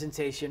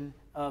representation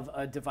of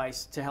a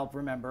device to help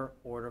remember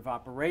order of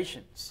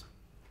operations.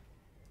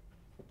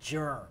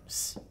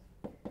 Germs.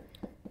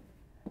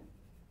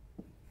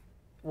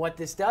 What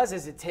this does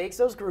is it takes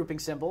those grouping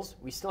symbols.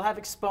 We still have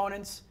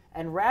exponents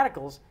and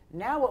radicals.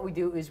 Now what we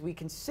do is we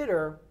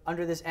consider,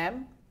 under this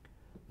M,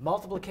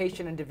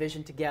 multiplication and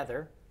division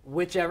together,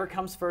 whichever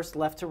comes first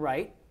left to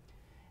right,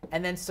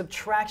 and then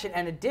subtraction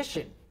and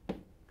addition,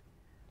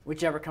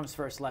 whichever comes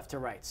first left to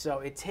right. So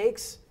it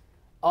takes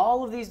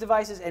all of these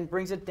devices and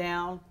brings it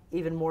down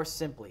even more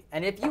simply.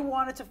 And if you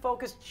wanted to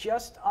focus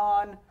just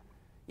on,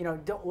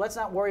 let's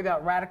not worry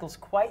about radicals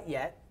quite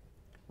yet.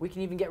 We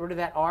can even get rid of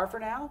that R for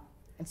now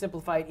and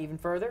simplify it even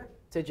further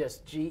to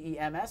just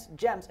GEMS.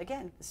 GEMS,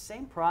 again, the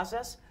same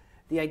process.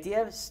 The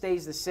idea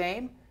stays the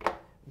same.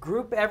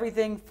 Group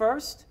everything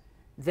first,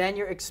 then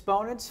your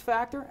exponents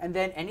factor, and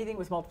then anything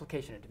with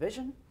multiplication and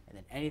division, and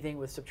then anything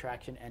with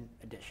subtraction and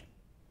addition.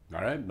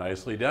 All right,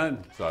 nicely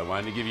done. So I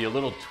wanted to give you a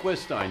little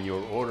twist on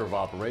your order of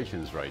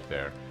operations right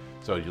there.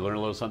 So did you learn a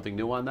little something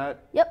new on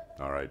that? Yep.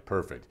 All right,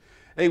 perfect.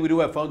 Hey, we do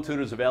have phone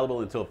tutors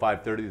available until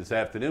 5:30 this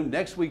afternoon.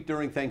 Next week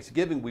during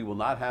Thanksgiving, we will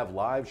not have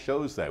live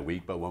shows that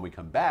week, but when we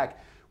come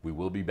back, we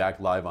will be back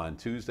live on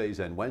Tuesdays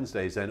and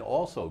Wednesdays and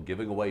also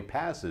giving away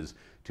passes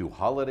to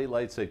Holiday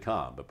Lights at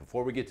Com. But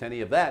before we get to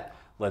any of that,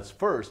 let's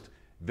first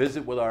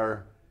visit with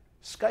our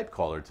Skype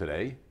caller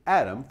today,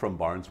 Adam from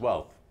Barnes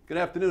Wealth. Good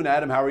afternoon,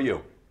 Adam. How are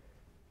you?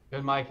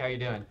 Good, Mike. How you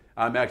doing?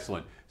 I'm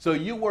excellent. So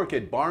you work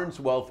at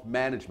Barnes Wealth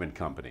Management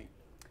Company.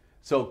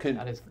 So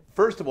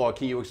first of all,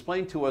 can you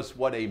explain to us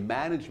what a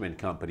management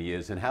company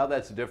is and how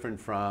that's different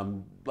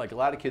from, like a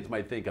lot of kids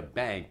might think, a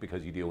bank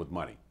because you deal with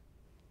money?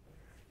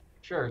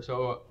 Sure.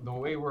 So the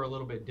way we're a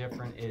little bit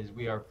different is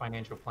we are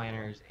financial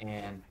planners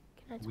and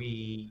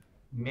we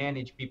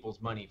manage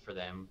people's money for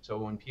them. So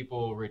when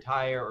people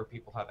retire or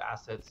people have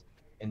assets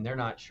and they're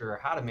not sure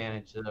how to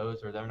manage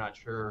those, or they're not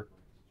sure,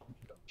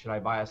 should I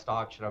buy a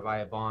stock? Should I buy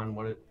a bond?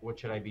 What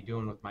should I be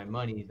doing with my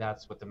money?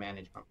 That's what the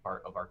management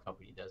part of our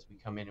company does. We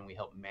come in and we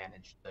help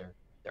manage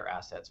their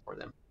assets for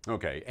them.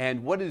 Okay.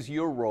 And what is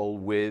your role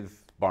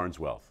with Barnes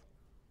Wealth?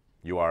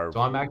 You are.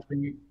 So I'm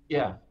actually,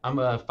 yeah, I'm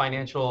a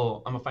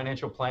financial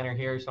planner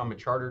here. So I'm a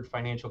chartered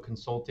financial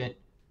consultant.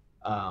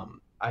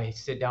 I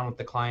sit down with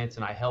the clients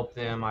and I help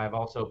them. I've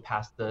also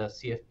passed the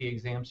CFP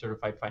exam,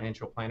 Certified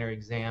Financial Planner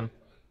exam,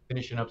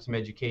 finishing up some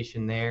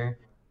education there,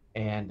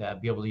 and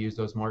be able to use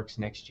those marks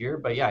next year.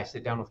 But yeah, I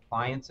sit down with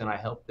clients and I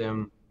help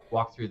them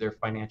walk through their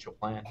financial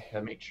plan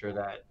to make sure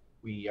that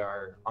we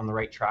are on the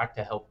right track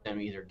to help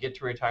them either get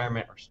to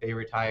retirement or stay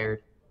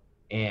retired.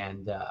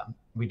 And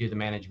we do the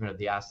management of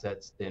the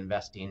assets, the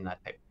investing,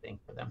 that type of thing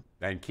for them.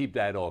 And keep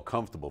that all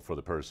comfortable for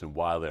the person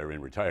while they're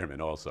in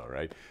retirement also,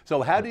 right?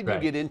 So how did you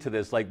get into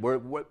this? Like,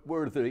 what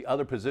were the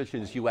other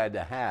positions you had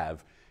to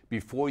have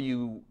before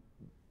you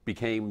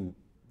became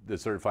the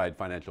certified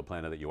financial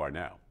planner that you are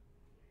now?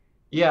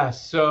 Yeah,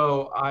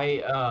 so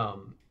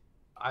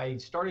I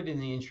started in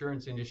the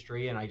insurance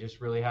industry, and I just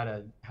really had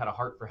a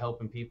heart for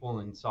helping people,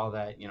 and saw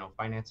that, you know,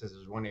 finances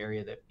is one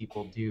area that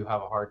people do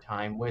have a hard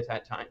time with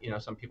at times. You know,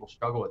 some people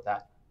struggle with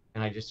that,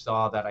 and I just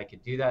saw that I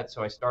could do that.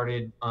 So I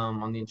started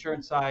on the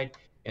insurance side,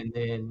 and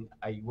then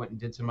I went and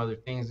did some other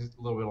things, just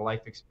a little bit of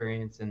life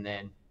experience, and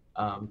then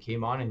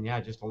came on, and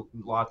yeah, just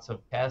lots of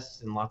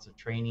tests and lots of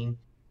training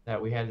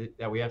that we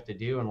have to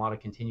do, and a lot of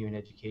continuing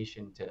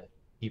education to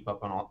keep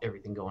up on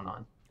everything going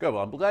on. Good.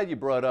 Well, I'm glad you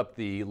brought up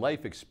the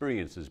life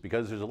experiences,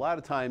 because there's a lot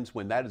of times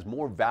when that is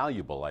more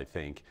valuable, I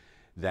think,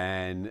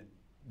 than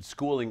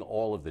schooling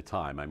all of the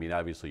time. I mean,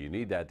 obviously you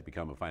need that to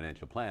become a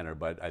financial planner,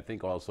 but I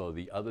think also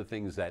the other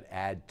things that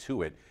add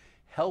to it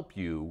help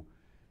you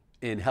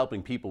in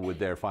helping people with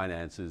their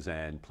finances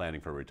and planning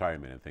for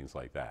retirement and things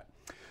like that.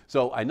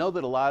 So I know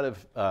that a lot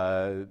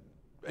of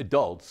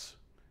adults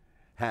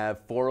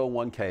have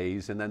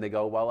 401ks, and then they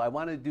go, well, I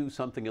want to do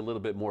something a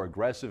little bit more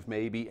aggressive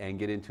maybe and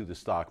get into the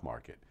stock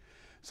market.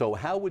 So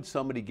how would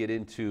somebody get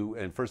into,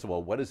 and first of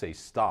all, what is a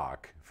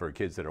stock for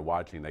kids that are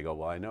watching? They go,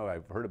 well, I know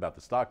I've heard about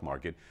the stock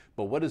market,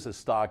 but what is a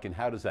stock and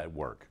how does that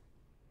work?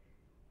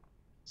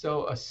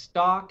 So a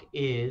stock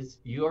is,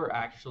 you're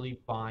actually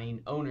buying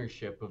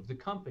ownership of the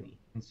company.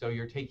 And so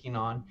you're taking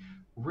on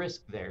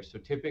risk there. So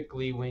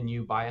typically when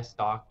you buy a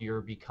stock, you're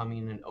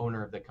becoming an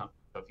owner of the company.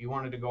 So if you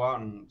wanted to go out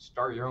and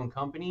start your own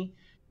company,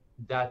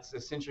 that's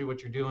essentially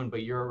what you're doing,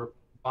 but you're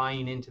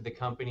buying into the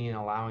company and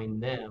allowing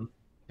them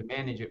to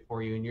manage it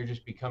for you, and you're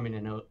just becoming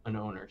an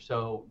owner.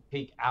 So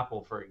take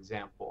Apple, for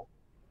example.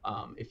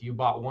 If you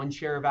bought one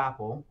share of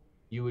Apple,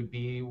 you would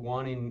be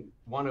one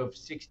of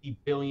 60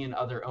 billion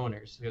other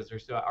owners, because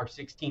there's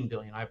 16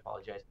 billion, I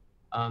apologize.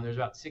 There's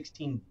about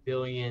 16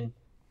 billion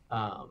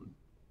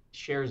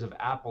shares of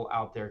Apple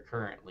out there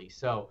currently.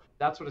 So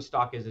that's what a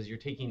stock is you're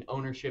taking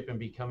ownership and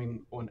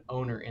becoming an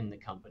owner in the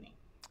company.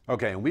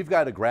 Okay, and we've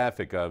got a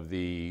graphic of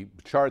the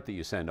chart that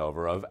you sent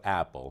over of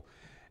Apple.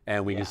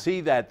 And we can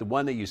see that the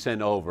one that you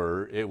sent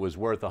over, it was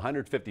worth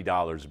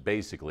 $150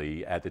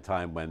 basically at the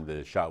time when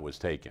the shot was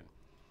taken.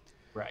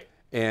 Right.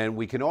 And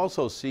we can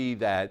also see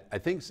that, I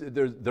think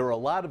there are a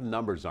lot of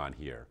numbers on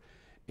here.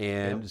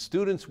 And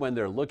students, when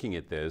they're looking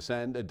at this,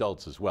 and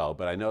adults as well,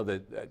 but I know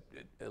that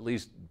at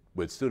least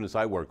with students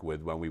I work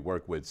with, when we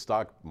work with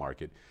stock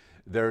market,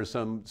 there are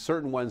some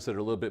certain ones that are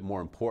a little bit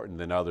more important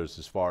than others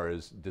as far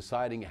as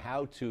deciding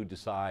how to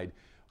decide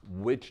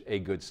which a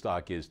good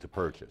stock is to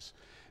purchase.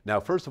 Now,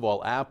 first of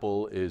all,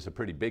 Apple is a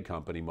pretty big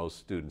company. Most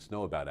students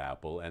know about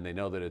Apple, and they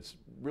know that it's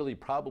really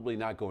probably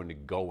not going to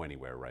go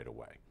anywhere right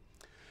away.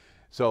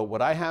 So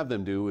what I have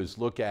them do is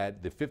look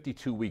at the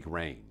 52-week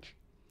range.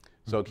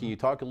 So can you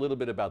talk a little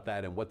bit about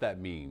that and what that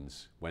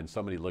means when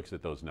somebody looks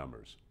at those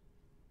numbers?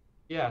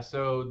 Yeah,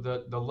 so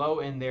the low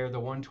end there, the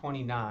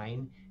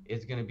 129,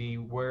 is going to be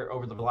where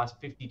over the last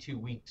 52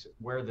 weeks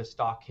where the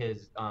stock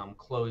has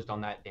closed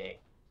on that day.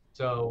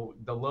 So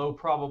the low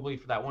probably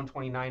for that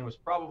 129 was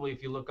probably,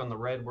 if you look on the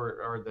red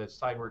or the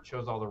side where it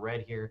shows all the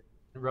red here,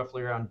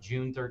 roughly around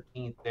June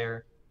 13th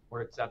there,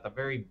 where it's at the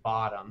very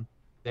bottom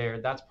there.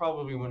 That's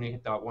probably when we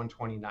hit that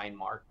 129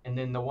 mark. And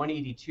then the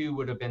 182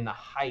 would have been the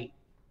height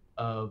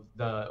of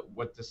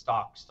what the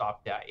stock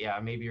stopped at. Yeah,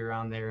 maybe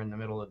around there in the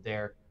middle of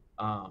there,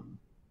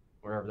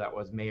 wherever that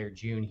was, May or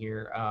June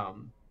here.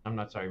 I'm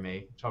not sorry,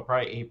 May. So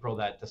probably April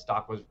that the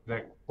stock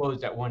that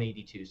closed at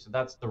 182. So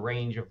that's the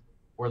range of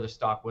where the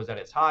stock was at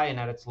its high and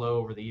at its low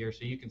over the year.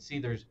 So you can see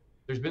there's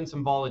been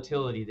some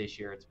volatility this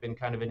year. It's been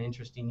kind of an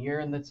interesting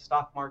year in the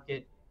stock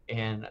market,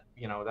 and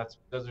you know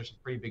those are some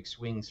pretty big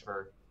swings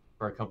for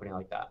a company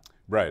like that.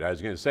 Right, I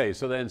was going to say,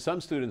 so then some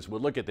students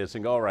would look at this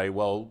and go, all right,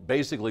 well,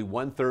 basically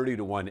 130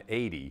 to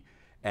 180,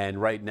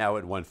 and right now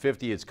at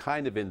 150, it's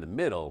kind of in the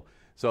middle.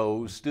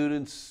 So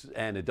students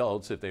and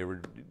adults, if they were,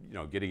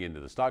 getting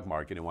into the stock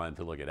market and wanted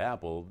to look at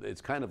Apple,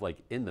 it's kind of like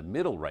in the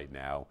middle right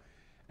now,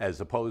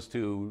 as opposed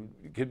to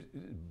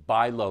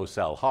buy low,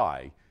 sell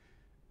high,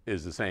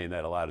 is the saying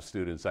that a lot of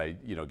students,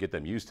 get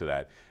them used to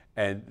that.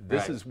 And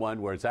this is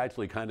one where it's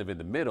actually kind of in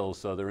the middle,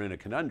 so they're in a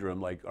conundrum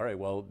like, all right,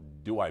 well,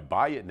 do I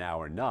buy it now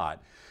or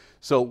not?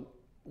 So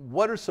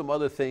what are some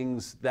other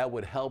things that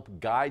would help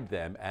guide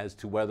them as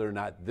to whether or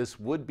not this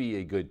would be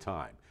a good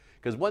time?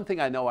 Because one thing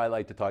I know I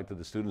like to talk to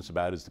the students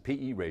about is the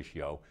PE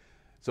ratio.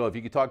 So if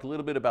you could talk a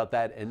little bit about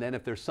that, and then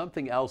if there's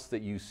something else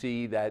that you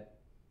see that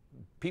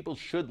people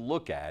should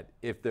look at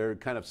if they're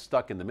kind of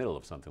stuck in the middle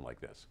of something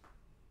like this.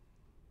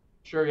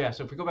 Sure, yeah.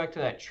 So if we go back to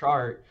that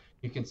chart,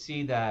 you can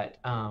see that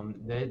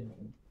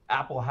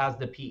Apple has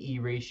the PE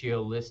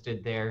ratio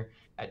listed there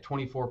at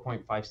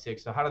 24.56.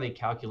 So how do they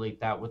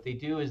calculate that? What they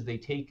do is they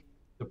take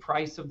the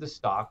price of the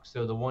stock,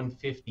 so the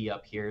 150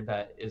 up here,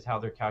 that is how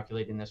they're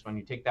calculating this one.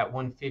 You take that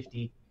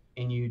 150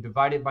 and you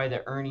divide it by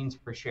the earnings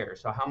per share.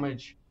 So how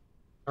much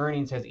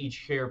earnings has each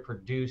share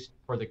produced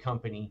for the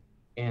company?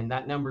 And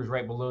that number is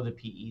right below the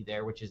PE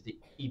there, which is the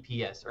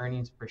EPS,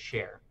 earnings per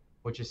share,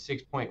 which is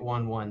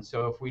 6.11.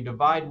 So if we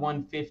divide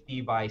 150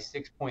 by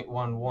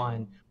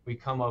 6.11, we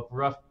come up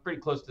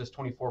pretty close to this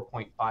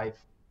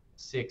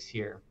 24.56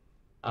 here.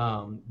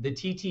 The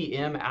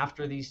TTM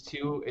after these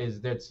two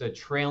that's a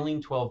trailing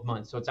 12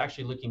 months. So it's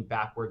actually looking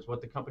backwards, what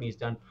the company's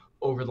done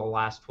over the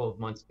last 12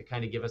 months to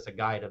kind of give us a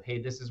guide of,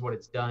 hey, this is what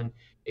it's done.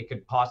 It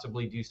could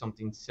possibly do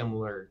something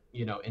similar,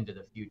 into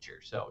the future.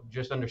 So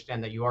just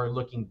understand that you are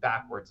looking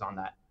backwards on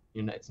that.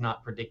 It's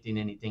not predicting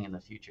anything in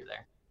the future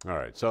there. All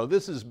right, so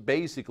this is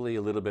basically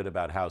a little bit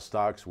about how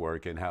stocks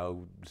work and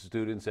how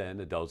students and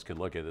adults can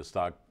look at a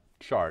stock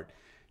chart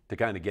to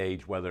kind of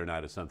gauge whether or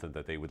not it's something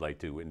that they would like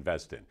to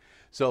invest in.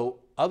 So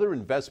other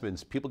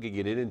investments people can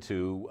get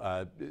into,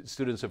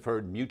 students have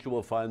heard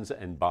mutual funds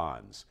and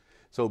bonds.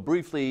 So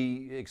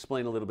briefly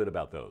explain a little bit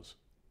about those.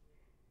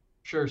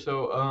 Sure,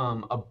 so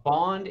a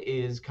bond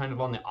is kind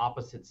of on the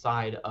opposite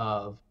side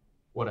of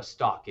what a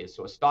stock is.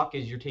 So a stock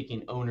is you're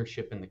taking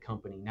ownership in the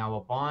company. Now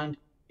a bond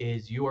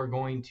is you are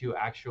going to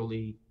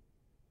actually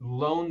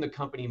loan the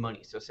company money.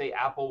 So say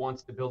Apple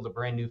wants to build a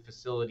brand new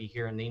facility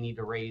here and they need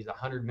to raise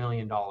 $100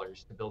 million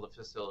to build a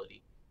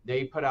facility.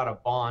 They put out a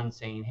bond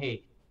saying,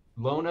 hey,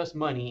 loan us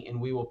money and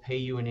we will pay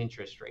you an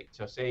interest rate.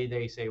 So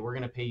they say, we're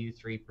going to pay you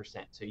 3%.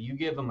 So you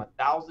give them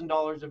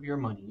 $1,000 of your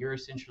money. You're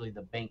essentially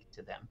the bank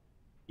to them.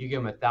 You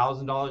give them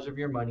 $1,000 of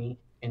your money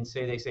and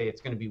they say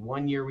it's going to be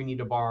 1 year we need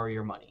to borrow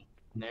your money.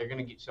 And they're going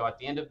to get, so at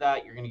the end of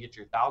that, you're going to get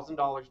your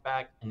 $1,000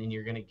 back, and then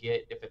you're going to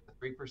get, if it's a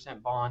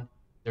 3% bond,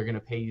 they're going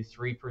to pay you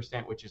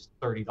 3%, which is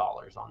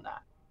 $30 on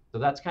that. So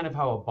that's kind of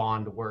how a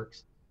bond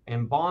works.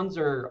 And bonds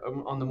are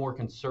on the more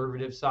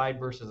conservative side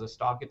versus a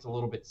stock. It's a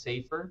little bit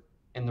safer.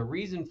 And the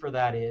reason for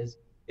that is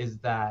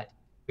that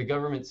the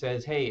government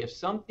says, hey, if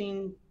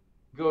something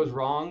goes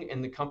wrong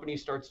and the company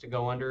starts to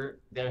go under,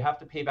 they have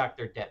to pay back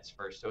their debts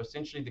first. So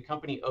essentially the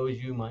company owes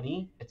you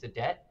money. It's a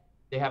debt.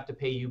 They have to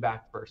pay you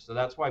back first. So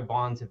that's why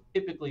bonds have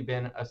typically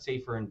been a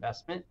safer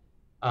investment.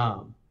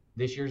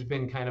 This year's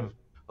been kind of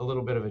a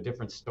little bit of a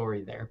different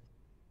story there.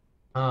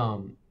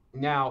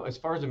 Now, as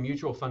far as a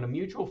mutual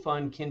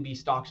fund can be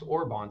stocks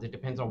or bonds. It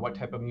depends on what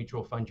type of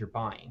mutual fund you're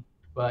buying.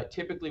 But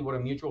typically what a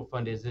mutual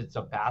fund is, it's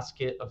a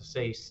basket of,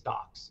 say,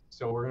 stocks.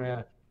 So we're going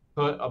to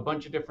put a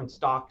bunch of different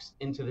stocks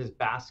into this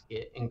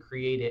basket and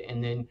create it.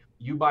 And then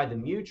you buy the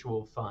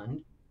mutual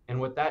fund. And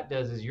what that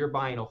does is you're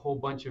buying a whole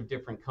bunch of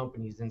different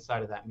companies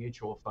inside of that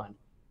mutual fund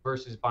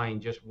versus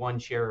buying just one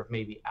share of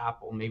maybe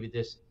Apple. Maybe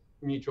this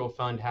mutual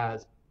fund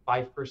has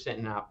 5%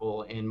 in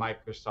Apple and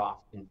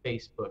Microsoft and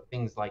Facebook,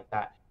 things like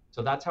that.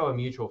 So that's how a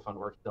mutual fund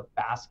works, the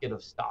basket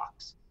of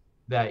stocks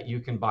that you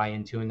can buy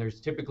into. And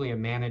there's typically a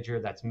manager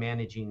that's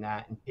managing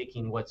that and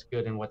picking what's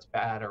good and what's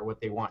bad or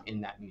what they want in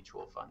that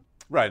mutual fund.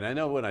 Right, and I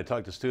know when I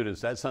talk to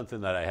students, that's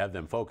something that I have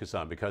them focus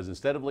on, because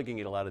instead of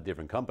looking at a lot of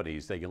different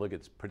companies, they can look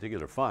at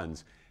particular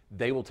funds.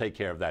 They will take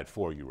care of that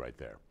for you right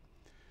there.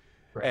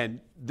 Right.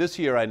 And this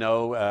year I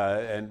know,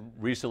 and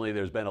recently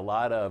there's been a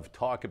lot of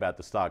talk about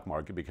the stock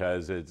market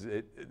because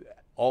it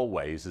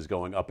always is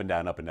going up and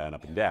down, up and down,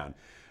 up and down.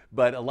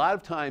 But a lot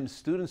of times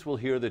students will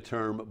hear the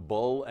term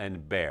bull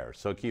and bear.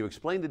 So can you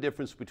explain the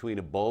difference between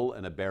a bull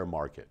and a bear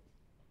market?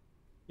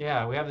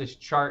 Yeah, we have this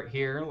chart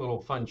here, a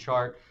little fun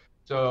chart.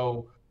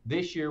 So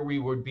this year we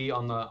would be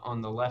on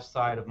the left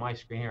side of my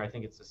screen here. I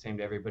think it's the same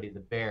to everybody,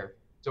 the bear.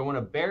 So when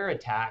a bear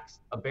attacks,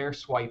 a bear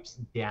swipes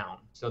down.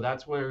 So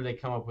that's where they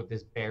come up with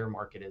this bear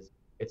market is.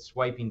 It's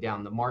swiping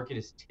down. The market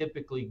is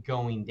typically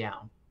going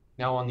down.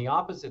 Now on the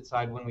opposite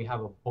side, when we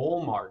have a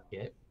bull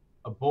market,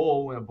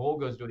 when a bull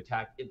goes to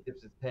attack, it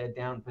dips its head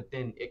down, but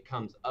then it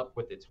comes up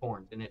with its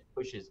horns and it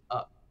pushes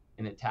up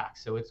and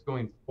attacks. So it's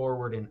going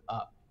forward and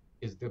up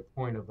is the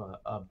point of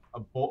a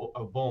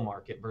bull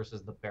market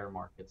versus the bear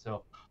market.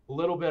 So a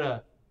little bit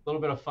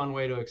of fun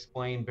way to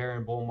explain bear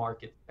and bull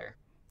markets there.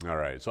 All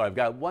right, so I've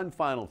got one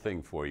final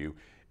thing for you.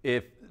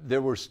 If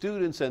there were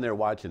students and they're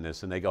watching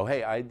this and they go,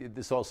 hey,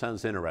 this all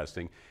sounds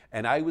interesting,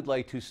 and I would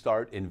like to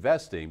start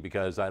investing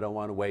because I don't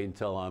want to wait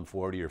until I'm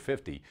 40 or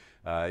 50.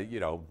 You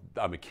know,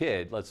 I'm a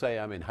kid, let's say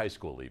I'm in high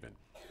school even,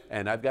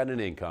 and I've got an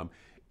income.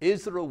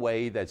 Is there a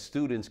way that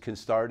students can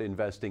start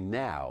investing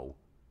now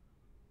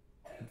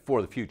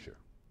for the future?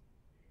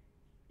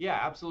 Yeah,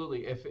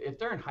 absolutely. If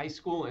they're in high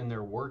school and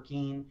they're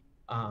working,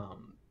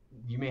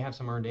 you may have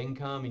some earned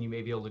income and you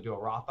may be able to do a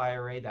Roth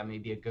IRA. That may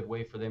be a good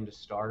way for them to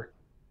start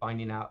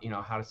finding out, you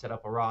know, how to set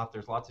up a Roth.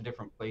 There's lots of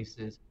different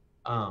places.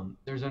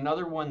 There's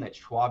another one that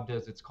Schwab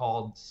does. It's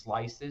called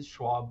Slices,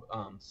 Schwab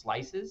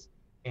Slices.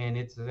 And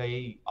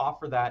they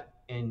offer that,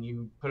 and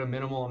you put a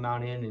minimal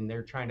amount in, and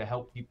they're trying to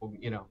help people,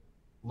 you know,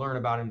 learn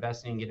about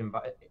investing,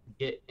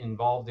 get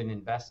involved in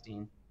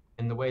investing.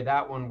 And the way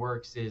that one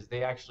works is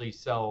they actually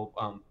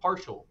sell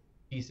partial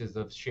pieces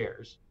of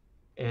shares.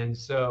 And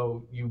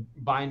so you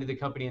buy into the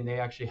company and they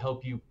actually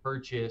help you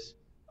purchase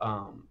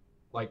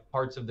like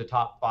parts of the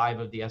top 5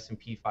 of the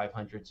S&P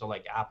 500. So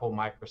like Apple,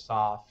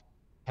 Microsoft,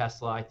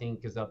 Tesla, I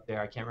think is up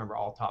there. I can't remember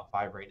all top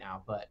 5 right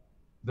now, but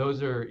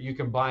those are, you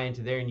can buy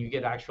into there and you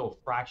get actual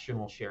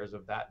fractional shares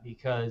of that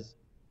because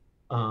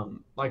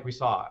like we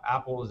saw,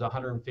 Apple is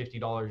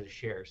 $150 a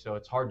share. So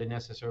it's hard to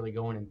necessarily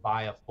go in and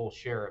buy a full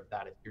share of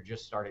that if you're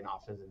just starting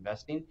off as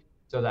investing.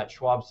 So that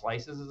Schwab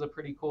Slices is a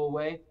pretty cool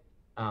way.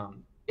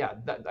 Yeah,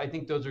 I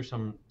think those are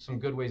some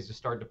good ways to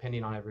start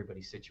depending on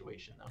everybody's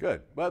situation, though.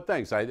 Good. Well,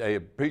 thanks. I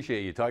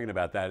appreciate you talking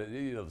about that.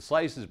 You know, the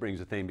Slices brings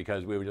a thing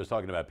because we were just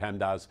talking about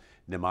PEMDAS,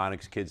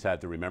 mnemonics, kids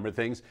have to remember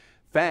things.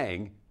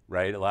 FANG,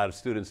 right, a lot of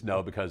students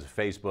know because of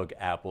Facebook,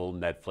 Apple,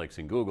 Netflix,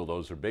 and Google.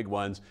 Those are big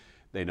ones.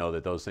 They know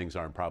that those things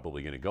aren't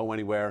probably going to go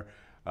anywhere.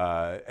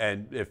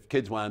 And if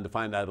kids wanted to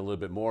find out a little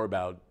bit more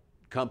about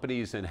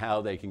companies and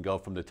how they can go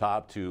from the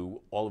top to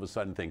all of a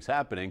sudden things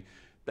happening,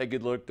 they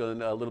could look a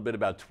little bit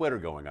about Twitter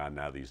going on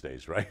now these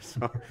days, right?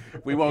 So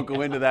we won't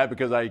go into that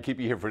because I keep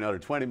you here for another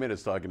 20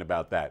 minutes talking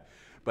about that.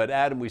 But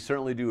Adam, we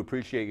certainly do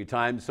appreciate your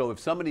time. So if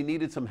somebody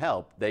needed some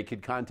help, they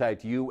could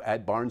contact you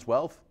at Barnes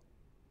Wealth?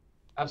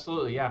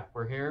 Absolutely, yeah.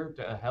 We're here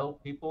to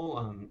help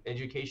people.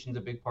 Education's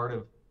a big part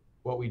of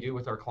what we do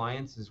with our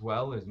clients as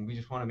well, and we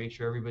just want to make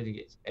sure everybody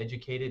gets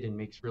educated and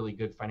makes really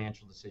good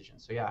financial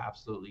decisions. So yeah,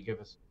 absolutely,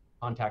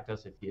 contact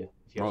us if you have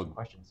some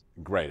questions.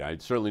 Great, I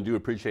certainly do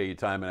appreciate your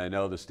time, and I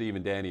know that Steve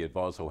and Danny have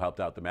also helped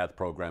out the math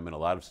program and a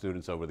lot of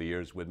students over the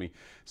years with me.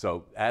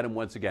 So Adam,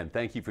 once again,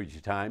 thank you for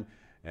your time,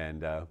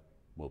 and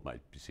we'll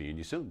might be seeing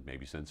you soon.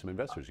 Maybe send some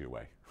investors your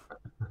way.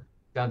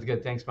 Sounds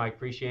good. Thanks, Mike.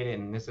 Appreciate it,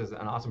 and this is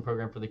an awesome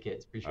program for the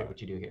kids. Appreciate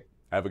what you do here.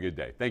 Have a good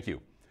day. Thank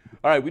you.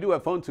 All right, we do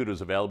have phone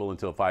tutors available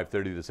until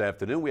 5:30 this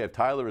afternoon. We have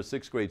Tyler, a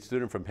 6th grade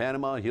student from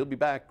Panama. He'll be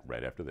back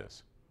right after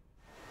this.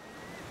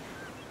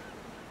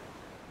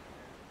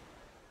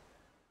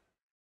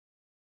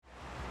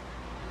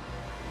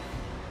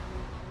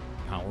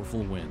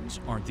 Powerful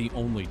winds aren't the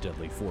only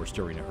deadly force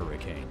during a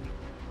hurricane.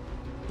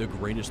 The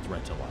greatest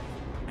threat to life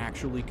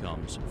actually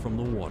comes from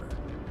the water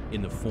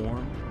in the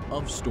form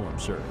of storm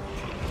surge.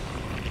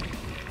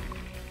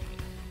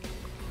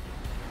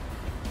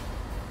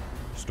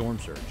 Storm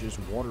surge is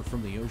water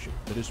from the ocean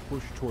that is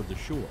pushed toward the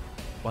shore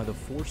by the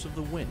force of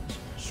the winds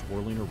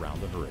swirling around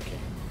the hurricane.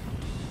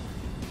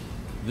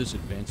 This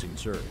advancing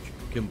surge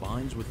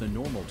combines with the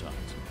normal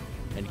tides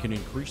and can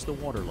increase the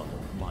water level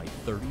by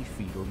 30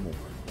 feet or more.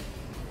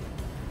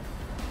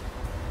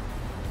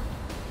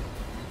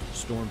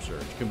 Storm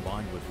surge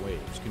combined with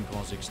waves can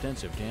cause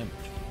extensive damage.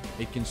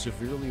 It can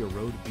severely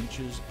erode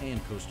beaches and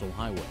coastal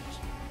highways.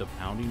 The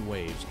pounding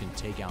waves can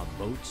take out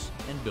boats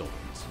and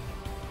buildings.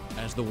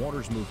 As the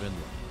waters move inland,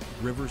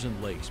 rivers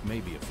and lakes may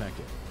be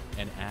affected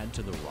and add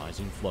to the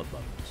rising flood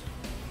levels.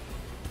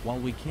 While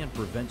we can't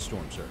prevent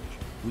storm surge,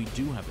 we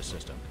do have a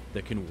system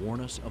that can warn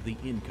us of the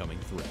incoming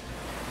threat.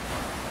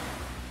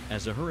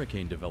 As a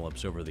hurricane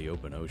develops over the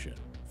open ocean,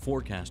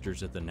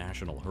 forecasters at the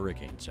National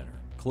Hurricane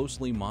Center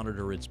closely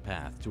monitor its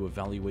path to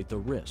evaluate the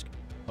risk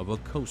of a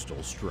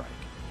coastal strike.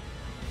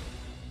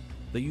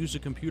 They use a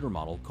computer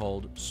model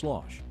called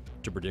SLOSH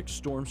to predict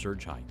storm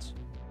surge heights.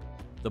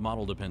 The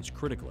model depends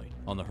critically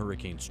on the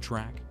hurricane's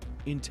track,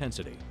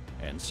 intensity,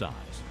 and size.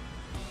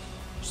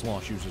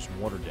 SLOSH uses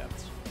water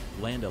depths,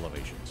 land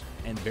elevations,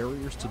 and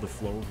barriers to the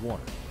flow of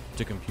water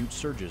to compute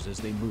surges as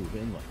they move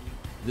inland.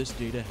 This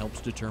data helps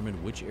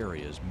determine which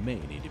areas may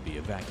need to be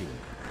evacuated.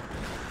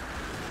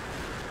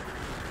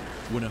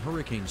 When a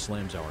hurricane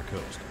slams our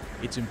coast,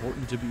 it's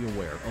important to be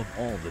aware of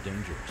all the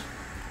dangers.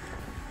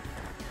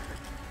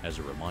 As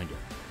a reminder,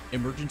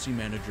 emergency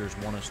managers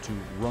want us to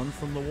run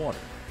from the water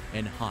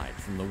and hide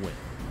from the wind.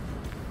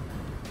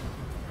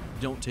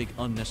 Don't take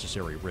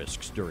unnecessary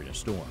risks during a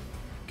storm.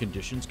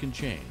 Conditions can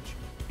change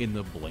in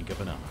the blink of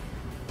an eye.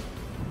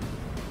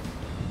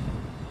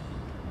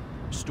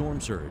 Storm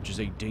surge is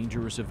a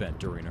dangerous event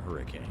during a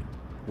hurricane,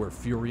 where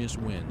furious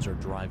winds are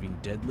driving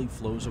deadly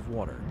flows of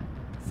water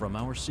from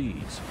our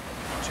seas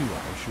to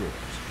our shores.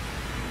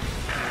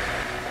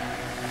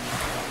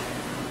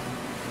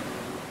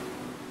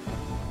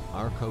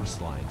 Our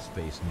coastlines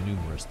face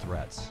numerous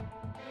threats.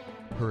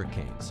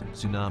 Hurricanes,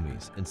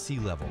 tsunamis, and sea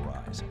level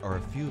rise are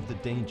a few of the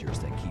dangers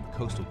that keep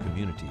coastal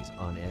communities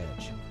on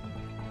edge.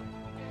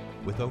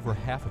 With over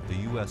half of the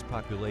U.S.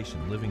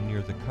 population living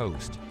near the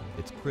coast,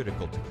 it's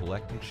critical to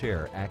collect and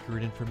share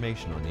accurate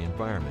information on the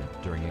environment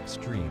during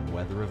extreme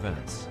weather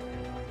events.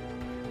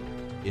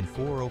 In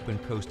 4 open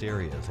coast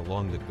areas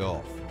along the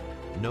Gulf,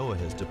 NOAA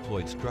has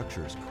deployed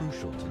structures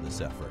crucial to this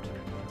effort.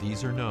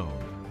 These are known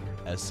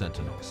as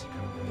Sentinels.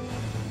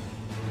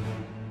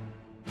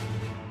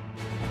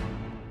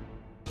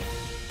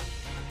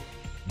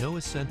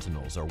 NOAA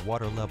Sentinels are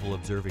water level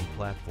observing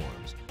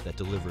platforms that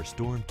deliver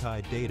storm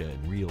tide data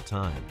in real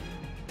time.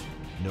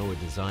 NOAA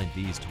designed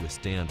these to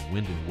withstand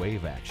wind and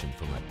wave action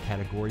from a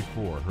Category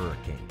 4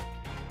 hurricane.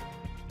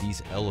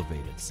 These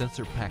elevated,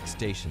 sensor-packed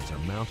stations are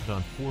mounted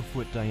on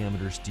 4-foot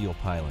diameter steel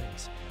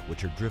pilings,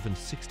 which are driven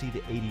 60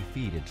 to 80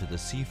 feet into the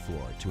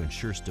seafloor to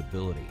ensure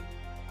stability.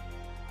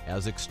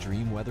 As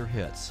extreme weather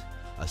hits,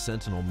 a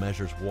Sentinel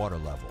measures water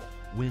level,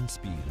 wind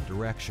speed and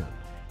direction,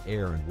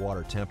 air and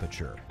water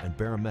temperature, and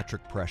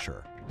barometric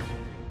pressure.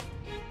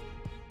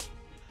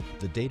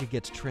 The data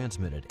gets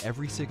transmitted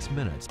every 6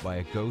 minutes by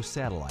a GO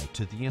satellite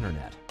to the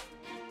internet.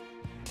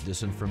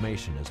 This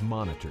information is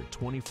monitored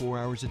 24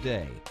 hours a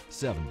day,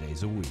 7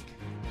 days a week.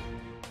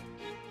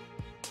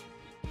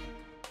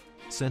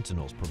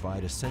 Sentinels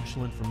provide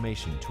essential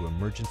information to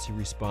emergency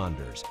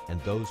responders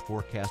and those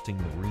forecasting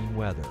marine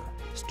weather,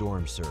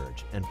 storm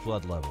surge, and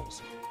flood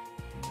levels.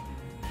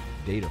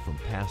 Data from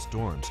past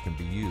storms can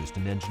be used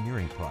in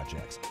engineering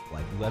projects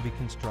like levee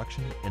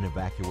construction and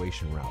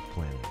evacuation route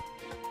planning.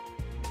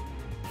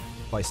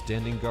 By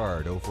standing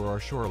guard over our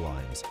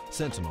shorelines,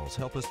 Sentinels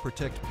help us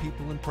protect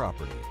people and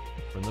property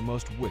from the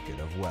most wicked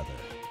of weather.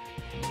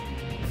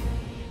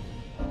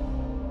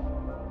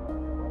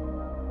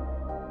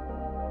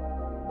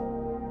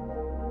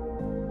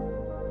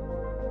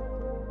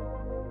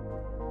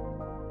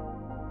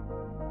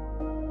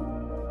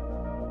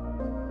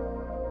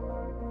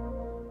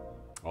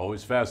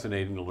 Always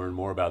fascinating to learn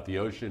more about the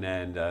ocean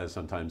and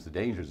sometimes the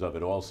dangers of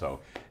it also.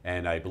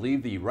 And I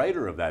believe the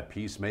writer of that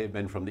piece may have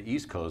been from the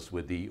East Coast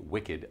with the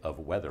wicked of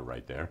weather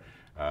right there.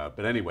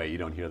 But anyway, you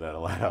don't hear that a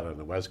lot out on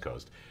the West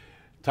Coast.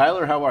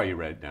 Tyler, how are you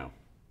right now?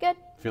 Good.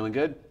 Feeling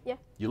good? Yeah.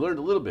 You learned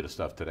a little bit of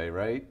stuff today,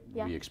 right?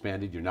 Yeah. We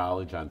expanded your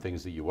knowledge on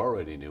things that you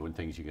already knew and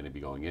things you're going to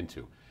be going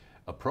into.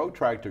 A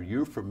protractor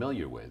you're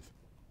familiar with,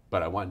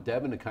 but I want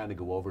Devin to kind of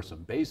go over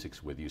some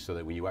basics with you so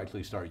that when you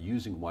actually start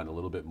using one a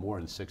little bit more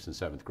in 6th and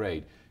 7th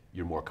grade,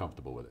 you're more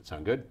comfortable with it.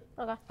 Sound good?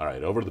 Okay. All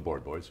right, over to the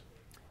board, boys.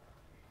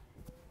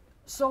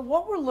 So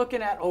what we're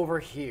looking at over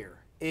here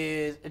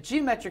is a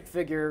geometric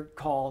figure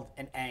called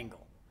an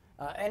angle.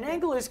 An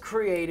angle is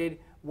created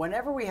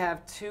whenever we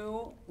have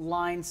 2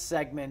 line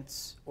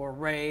segments or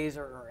rays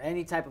or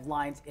any type of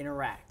lines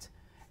interact.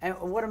 And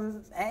what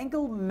an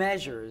angle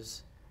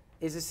measures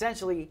is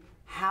essentially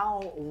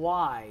how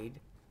wide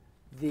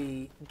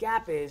the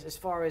gap is as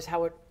far as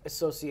how it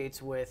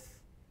associates with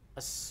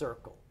a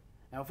circle.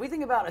 Now, if we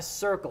think about a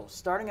circle,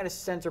 starting at a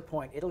center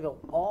point, it'll go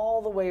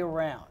all the way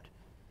around.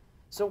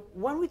 So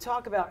when we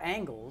talk about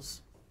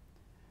angles,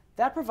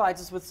 that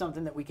provides us with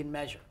something that we can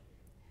measure.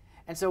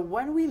 And so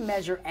when we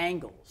measure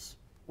angles,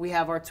 we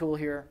have our tool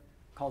here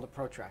called a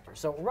protractor.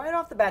 So right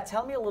off the bat,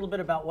 tell me a little bit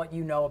about what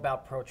you know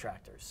about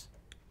protractors.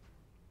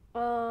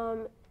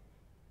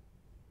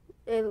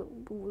 It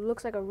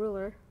looks like a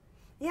ruler.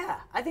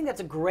 Yeah, I think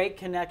that's a great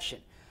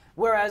connection.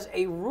 Whereas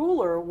a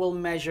ruler will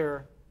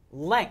measure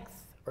length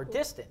or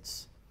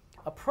distance,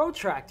 a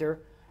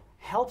protractor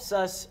helps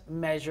us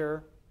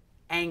measure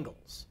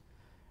angles.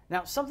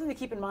 Now, something to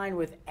keep in mind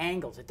with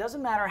angles, it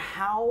doesn't matter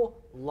how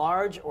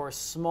large or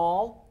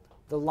small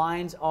the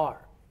lines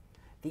are.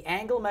 The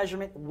angle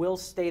measurement will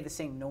stay the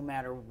same no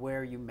matter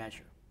where you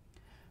measure.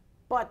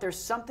 But there's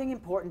something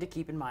important to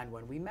keep in mind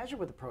when we measure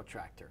with a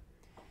protractor,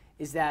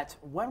 is that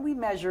when we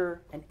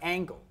measure an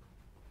angle,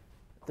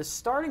 the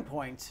starting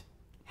point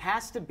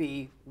has to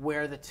be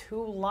where the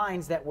 2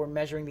 lines that we're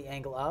measuring the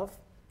angle of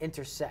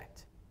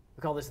intersect.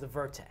 We call this the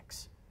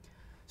vertex.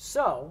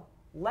 So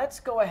let's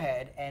go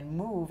ahead and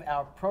move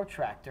our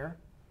protractor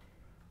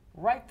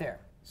right there.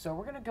 So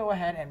we're going to go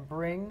ahead and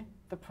bring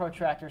the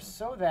protractor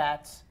so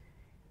that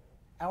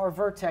our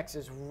vertex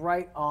is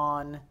right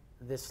on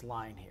this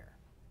line here.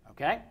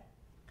 Okay?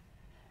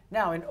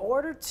 Now, in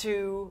order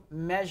to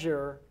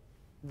measure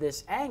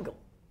this angle,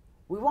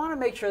 we want to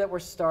make sure that we're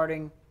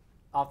starting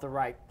off the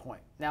right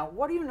point. Now,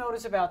 what do you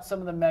notice about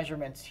some of the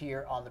measurements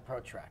here on the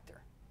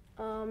protractor?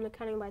 The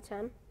counting by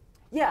 10.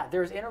 Yeah,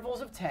 there's intervals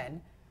of 10.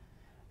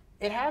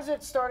 It has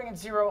it starting at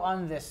 0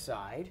 on this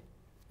side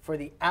for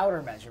the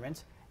outer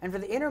measurement, and for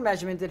the inner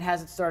measurement, it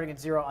has it starting at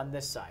 0 on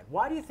this side.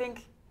 Why do you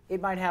think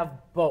it might have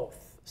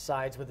both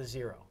sides with a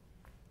 0?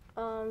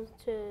 I don't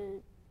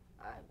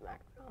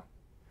know.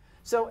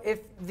 So if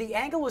the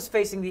angle was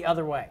facing the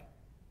other way,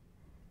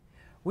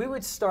 we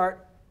would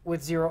start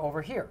with 0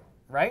 over here,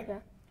 right? Yeah.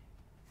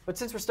 But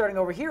since we're starting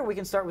over here, we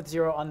can start with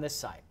 0 on this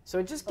side. So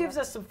it just gives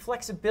us some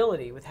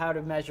flexibility with how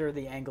to measure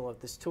the angle of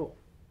this tool.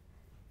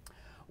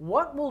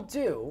 what we'll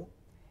do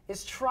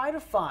is try to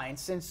find,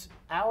 since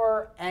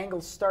our angle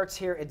starts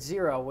here at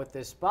 0 with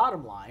this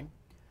bottom line,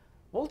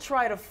 we'll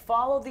try to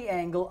follow the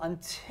angle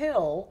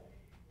until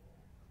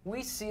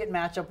we see it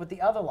match up with the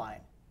other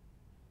line.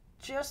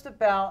 Just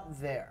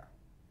about there,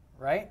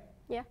 right?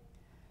 Yeah.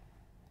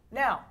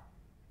 Now,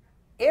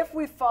 if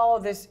we follow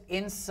this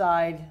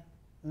inside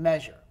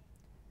measure,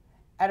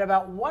 at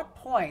about what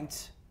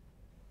point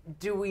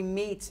do we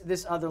meet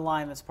this other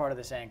line that's part of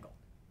this angle?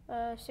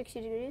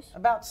 60 degrees.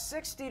 About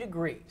 60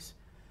 degrees.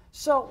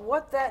 So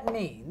what that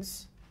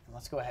means, and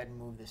let's go ahead and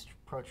move this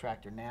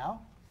protractor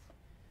now.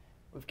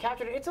 We've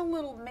captured it. It's a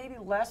little, maybe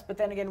less, but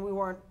then again, we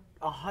weren't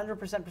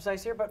 100%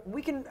 precise here, but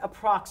we can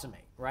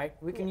approximate, right?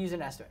 We can use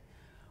an estimate.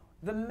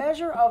 The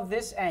measure of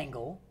this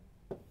angle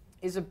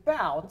is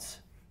about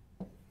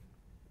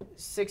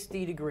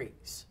 60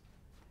 degrees.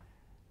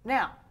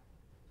 Now,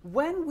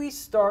 when we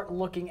start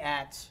looking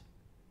at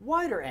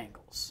wider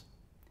angles,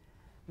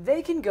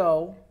 they can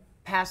go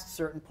past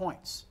certain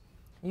points.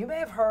 You may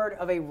have heard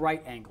of a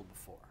right angle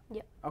before.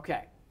 Yep.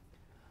 Okay.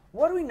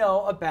 What do we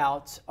know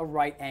about a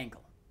right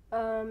angle?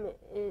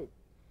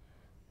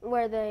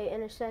 Where they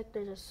intersect,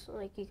 there's just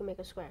like you can make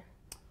a square.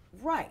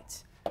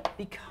 Right.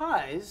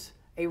 Because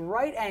a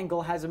right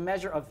angle has a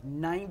measure of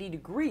 90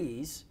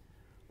 degrees,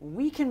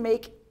 we can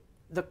make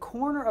the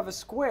corner of a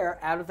square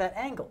out of that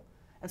angle.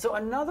 And so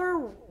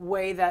another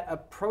way that a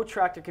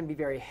protractor can be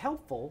very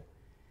helpful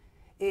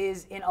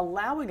is in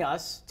allowing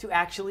us to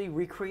actually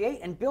recreate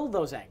and build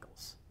those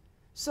angles.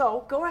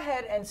 So go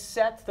ahead and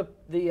set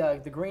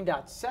the green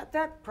dot, set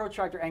that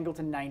protractor angle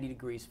to 90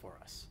 degrees for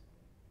us.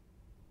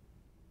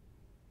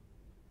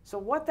 So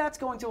what that's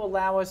going to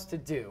allow us to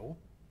do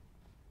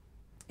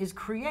is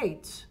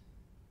create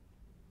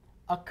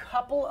a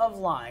couple of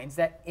lines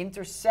that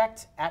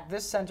intersect at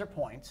this center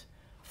point,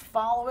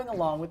 following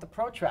along with the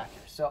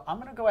protractor. So I'm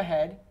going to go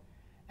ahead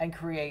and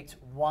create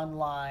one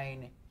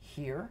line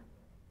here,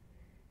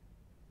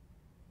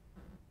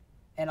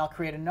 and I'll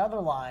create another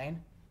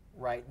line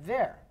right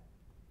there.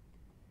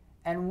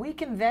 And we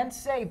can then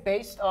say,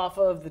 based off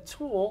of the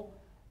tool,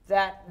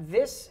 that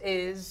this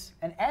is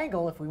an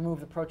angle if we move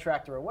the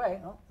protractor away.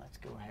 Oh, let's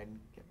go ahead and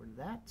get rid of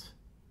that.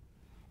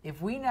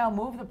 If we now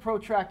move the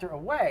protractor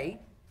away,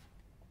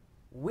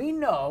 we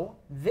know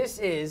this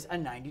is a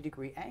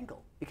 90-degree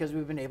angle because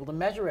we've been able to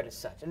measure it as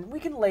such. And we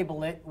can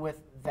label it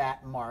with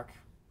that mark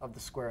of the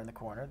square in the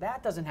corner.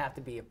 That doesn't have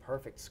to be a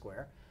perfect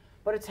square,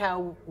 but it's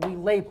how we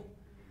label.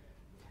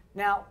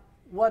 Now,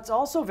 what's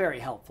also very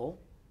helpful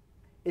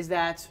is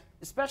that,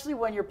 especially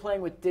when you're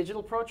playing with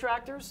digital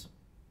protractors,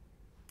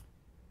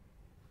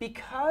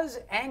 because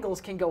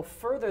angles can go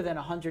further than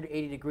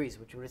 180 degrees,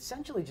 which would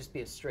essentially just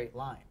be a straight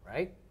line,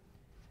 right?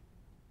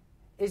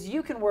 Is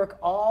you can work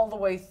all the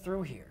way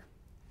through here.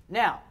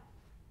 Now,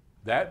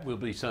 that will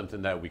be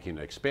something that we can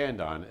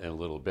expand on in a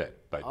little bit.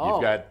 But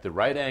you've got the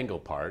right angle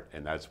part,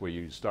 and that's where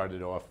you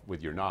started off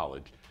with your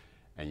knowledge.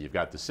 And you've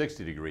got the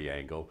 60-degree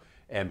angle.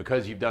 And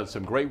because you've done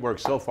some great work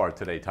so far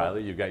today, Tyler,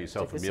 you've got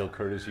yourself a meal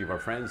courtesy of our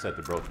friends at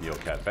the Broken Meal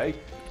Cafe.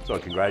 So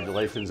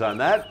congratulations on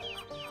that.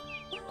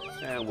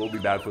 And we'll be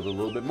back with a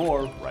little bit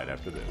more right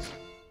after this.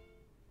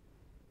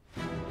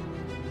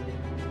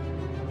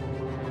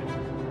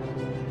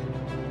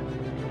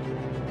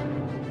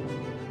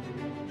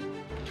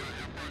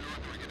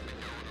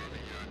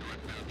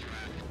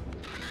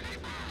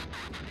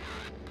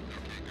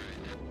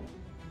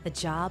 The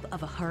job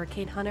of a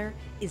hurricane hunter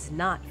is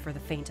not for the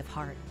faint of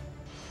heart.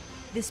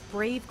 This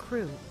brave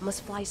crew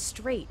must fly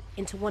straight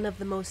into one of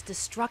the most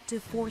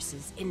destructive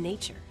forces in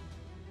nature.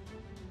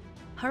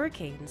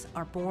 Hurricanes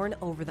are born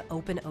over the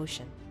open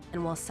ocean,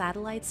 and while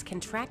satellites can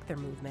track their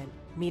movement,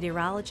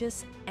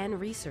 meteorologists and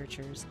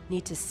researchers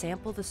need to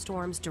sample the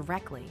storms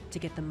directly to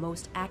get the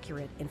most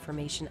accurate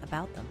information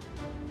about them.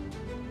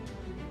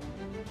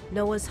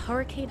 NOAA's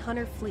Hurricane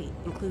Hunter fleet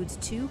includes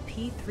 2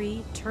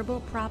 P-3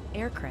 turboprop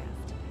aircraft,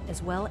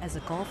 as well as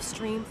a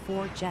Gulfstream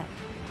 4 jet.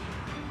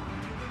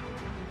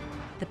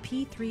 The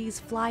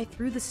P-3s fly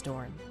through the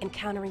storm,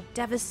 encountering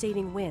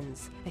devastating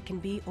winds that can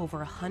be over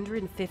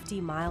 150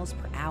 miles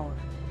per hour.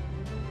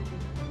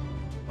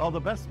 Well,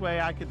 the best way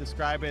I could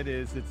describe it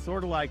is it's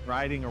sort of like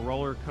riding a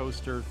roller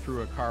coaster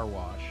through a car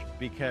wash,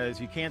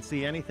 because you can't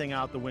see anything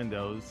out the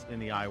windows in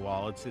the eye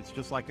wall. It's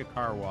just like a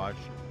car wash.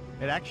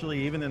 It actually,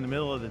 even in the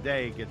middle of the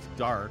day, gets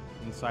dark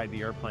inside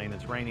the airplane.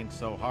 It's raining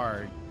so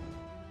hard.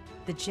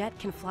 The jet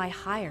can fly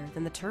higher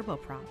than the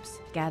turboprops,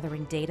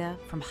 gathering data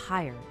from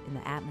higher in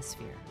the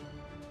atmosphere.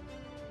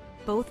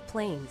 Both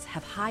planes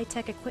have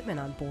high-tech equipment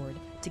on board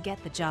to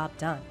get the job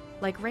done,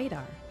 like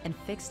radar and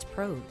fixed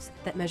probes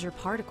that measure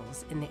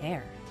particles in the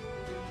air.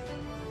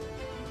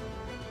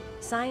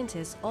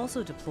 Scientists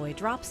also deploy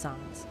drop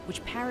sondes,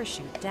 which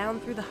parachute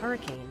down through the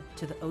hurricane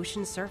to the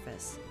ocean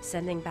surface,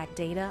 sending back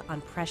data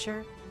on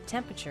pressure,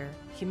 temperature,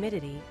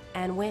 humidity,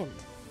 and wind.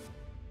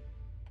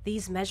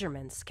 These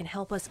measurements can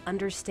help us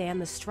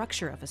understand the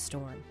structure of a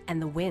storm and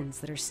the winds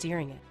that are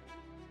steering it.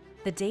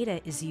 The data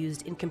is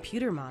used in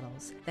computer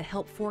models that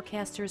help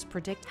forecasters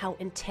predict how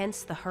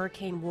intense the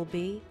hurricane will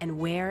be and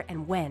where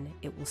and when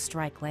it will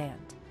strike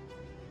land.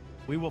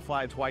 We will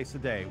fly twice a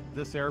day.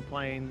 This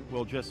airplane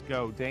will just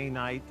go day,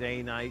 night,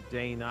 day, night,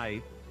 day,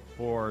 night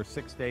for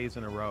 6 days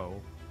in a row.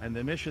 And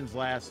the missions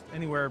last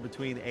anywhere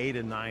between 8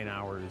 and 9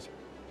 hours.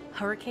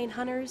 Hurricane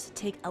hunters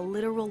take a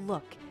literal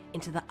look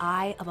into the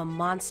eye of a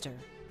monster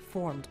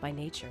formed by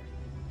nature.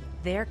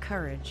 Their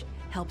courage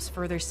helps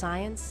further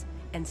science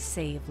and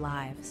save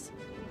lives.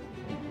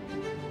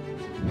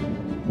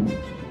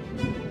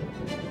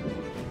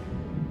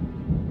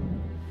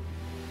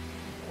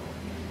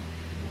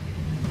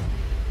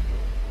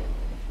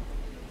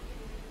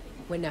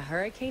 When a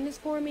hurricane is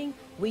forming,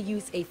 we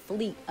use a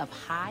fleet of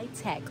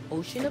high-tech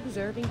ocean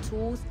observing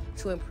tools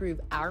to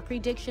improve our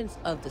predictions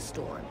of the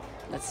storm.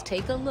 Let's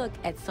take a look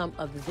at some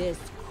of this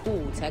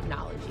cool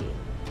technology.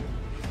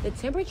 The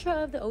temperature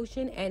of the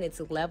ocean and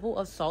its level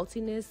of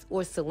saltiness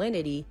or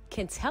salinity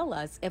can tell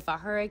us if a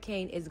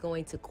hurricane is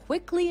going to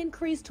quickly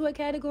increase to a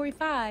Category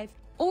 5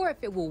 or if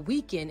it will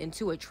weaken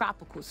into a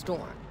tropical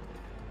storm.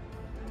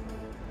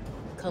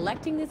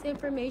 Collecting this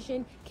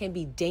information can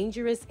be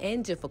dangerous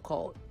and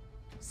difficult.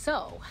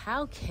 So,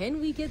 how can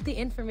we get the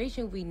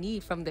information we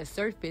need from the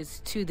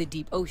surface to the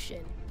deep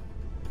ocean?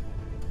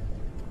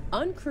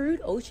 Uncrewed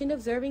ocean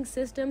observing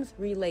systems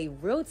relay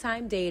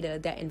real-time data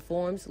that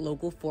informs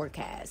local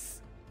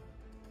forecasts.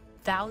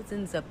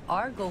 Thousands of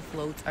Argo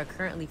floats are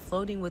currently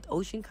floating with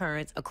ocean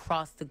currents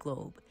across the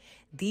globe.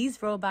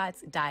 These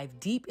robots dive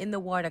deep in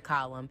the water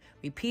column,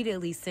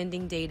 repeatedly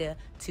sending data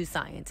to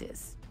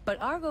scientists.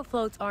 But Argo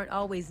floats aren't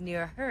always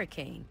near a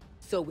hurricane,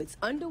 so it's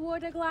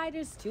underwater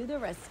gliders to the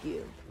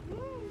rescue.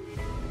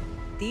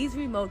 These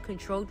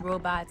remote-controlled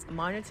robots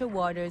monitor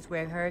waters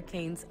where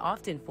hurricanes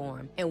often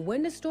form, and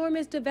when the storm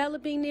is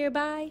developing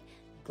nearby,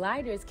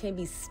 gliders can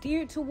be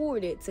steered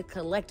toward it to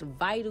collect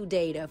vital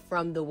data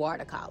from the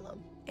water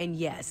column. And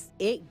yes,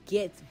 it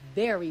gets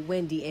very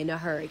windy in a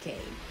hurricane.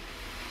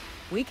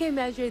 We can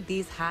measure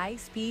these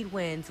high-speed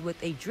winds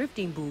with a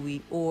drifting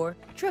buoy or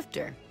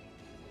drifter.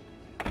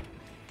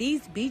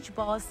 These beach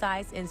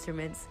ball-sized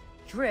instruments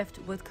drift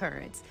with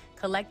currents,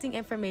 collecting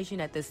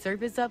information at the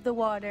surface of the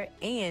water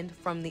and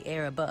from the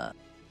air above.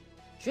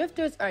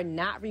 Drifters are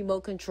not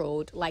remote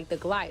controlled like the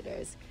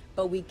gliders,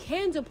 but we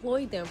can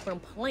deploy them from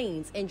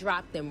planes and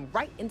drop them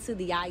right into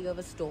the eye of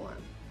a storm.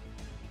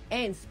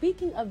 And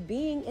speaking of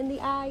being in the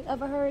eye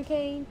of a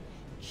hurricane,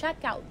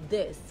 check out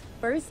this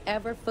first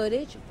ever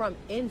footage from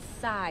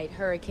inside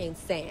Hurricane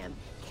Sam,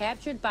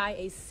 captured by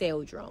a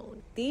sail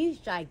drone. These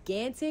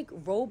gigantic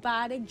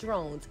robotic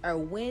drones are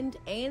wind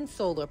and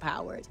solar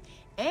powered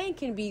and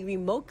can be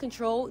remote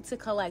controlled to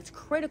collect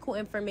critical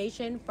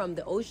information from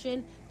the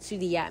ocean to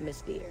the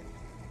atmosphere.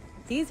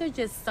 These are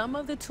just some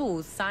of the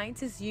tools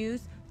scientists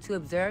use to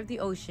observe the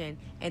ocean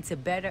and to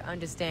better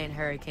understand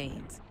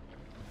hurricanes.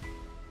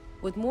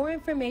 With more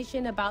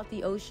information about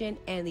the ocean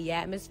and the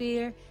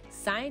atmosphere,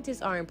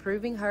 scientists are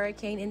improving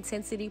hurricane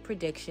intensity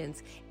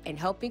predictions and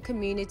helping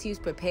communities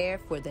prepare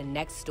for the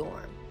next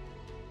storm.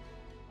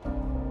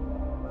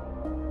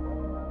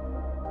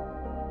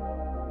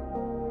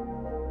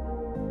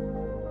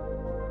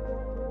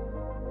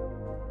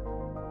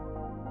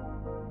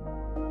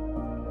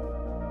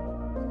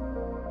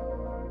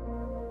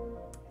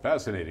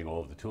 Fascinating,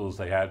 all of the tools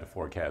they had to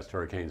forecast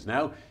hurricanes.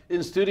 Now,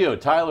 in studio,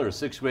 Tyler, a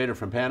sixth grader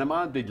from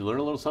Panama. Did you learn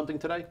a little something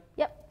today?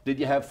 Yep. Did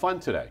you have fun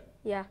today?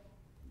 Yeah.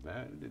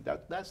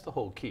 That's the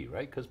whole key,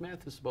 right? Because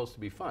math is supposed to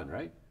be fun,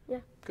 right?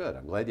 Yeah. Good.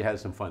 I'm glad you had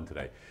some fun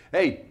today.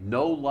 Hey,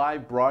 no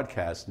live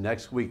broadcast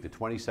next week, the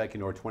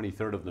 22nd or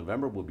 23rd of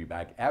November. We'll be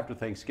back after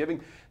Thanksgiving.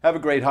 Have a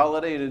great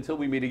holiday, and until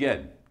we meet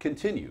again,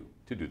 continue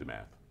to do the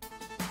math.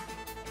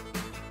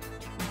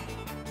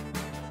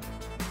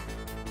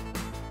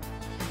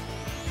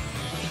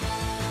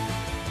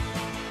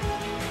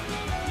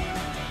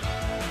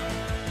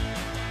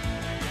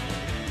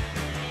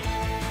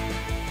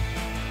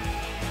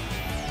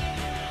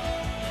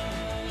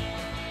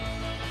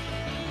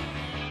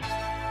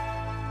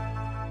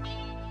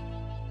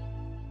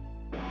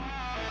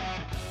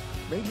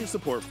 Major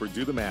support for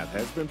Do the Math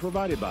has been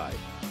provided by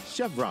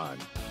Chevron,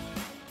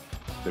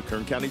 the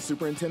Kern County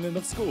Superintendent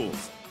of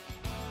Schools,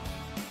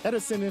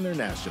 Edison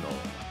International,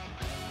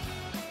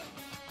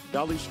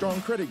 Valley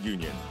Strong Credit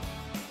Union,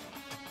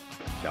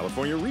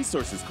 California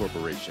Resources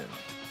Corporation,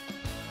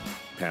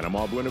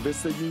 Panama Buena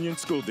Vista Union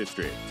School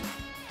District,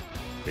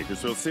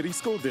 Bakersfield City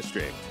School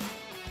District,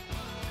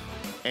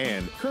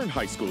 and Kern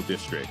High School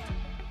District,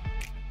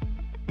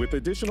 with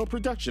additional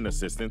production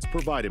assistance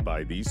provided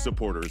by these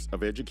supporters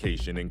of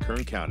education in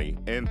Kern County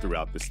and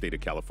throughout the state of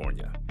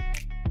California.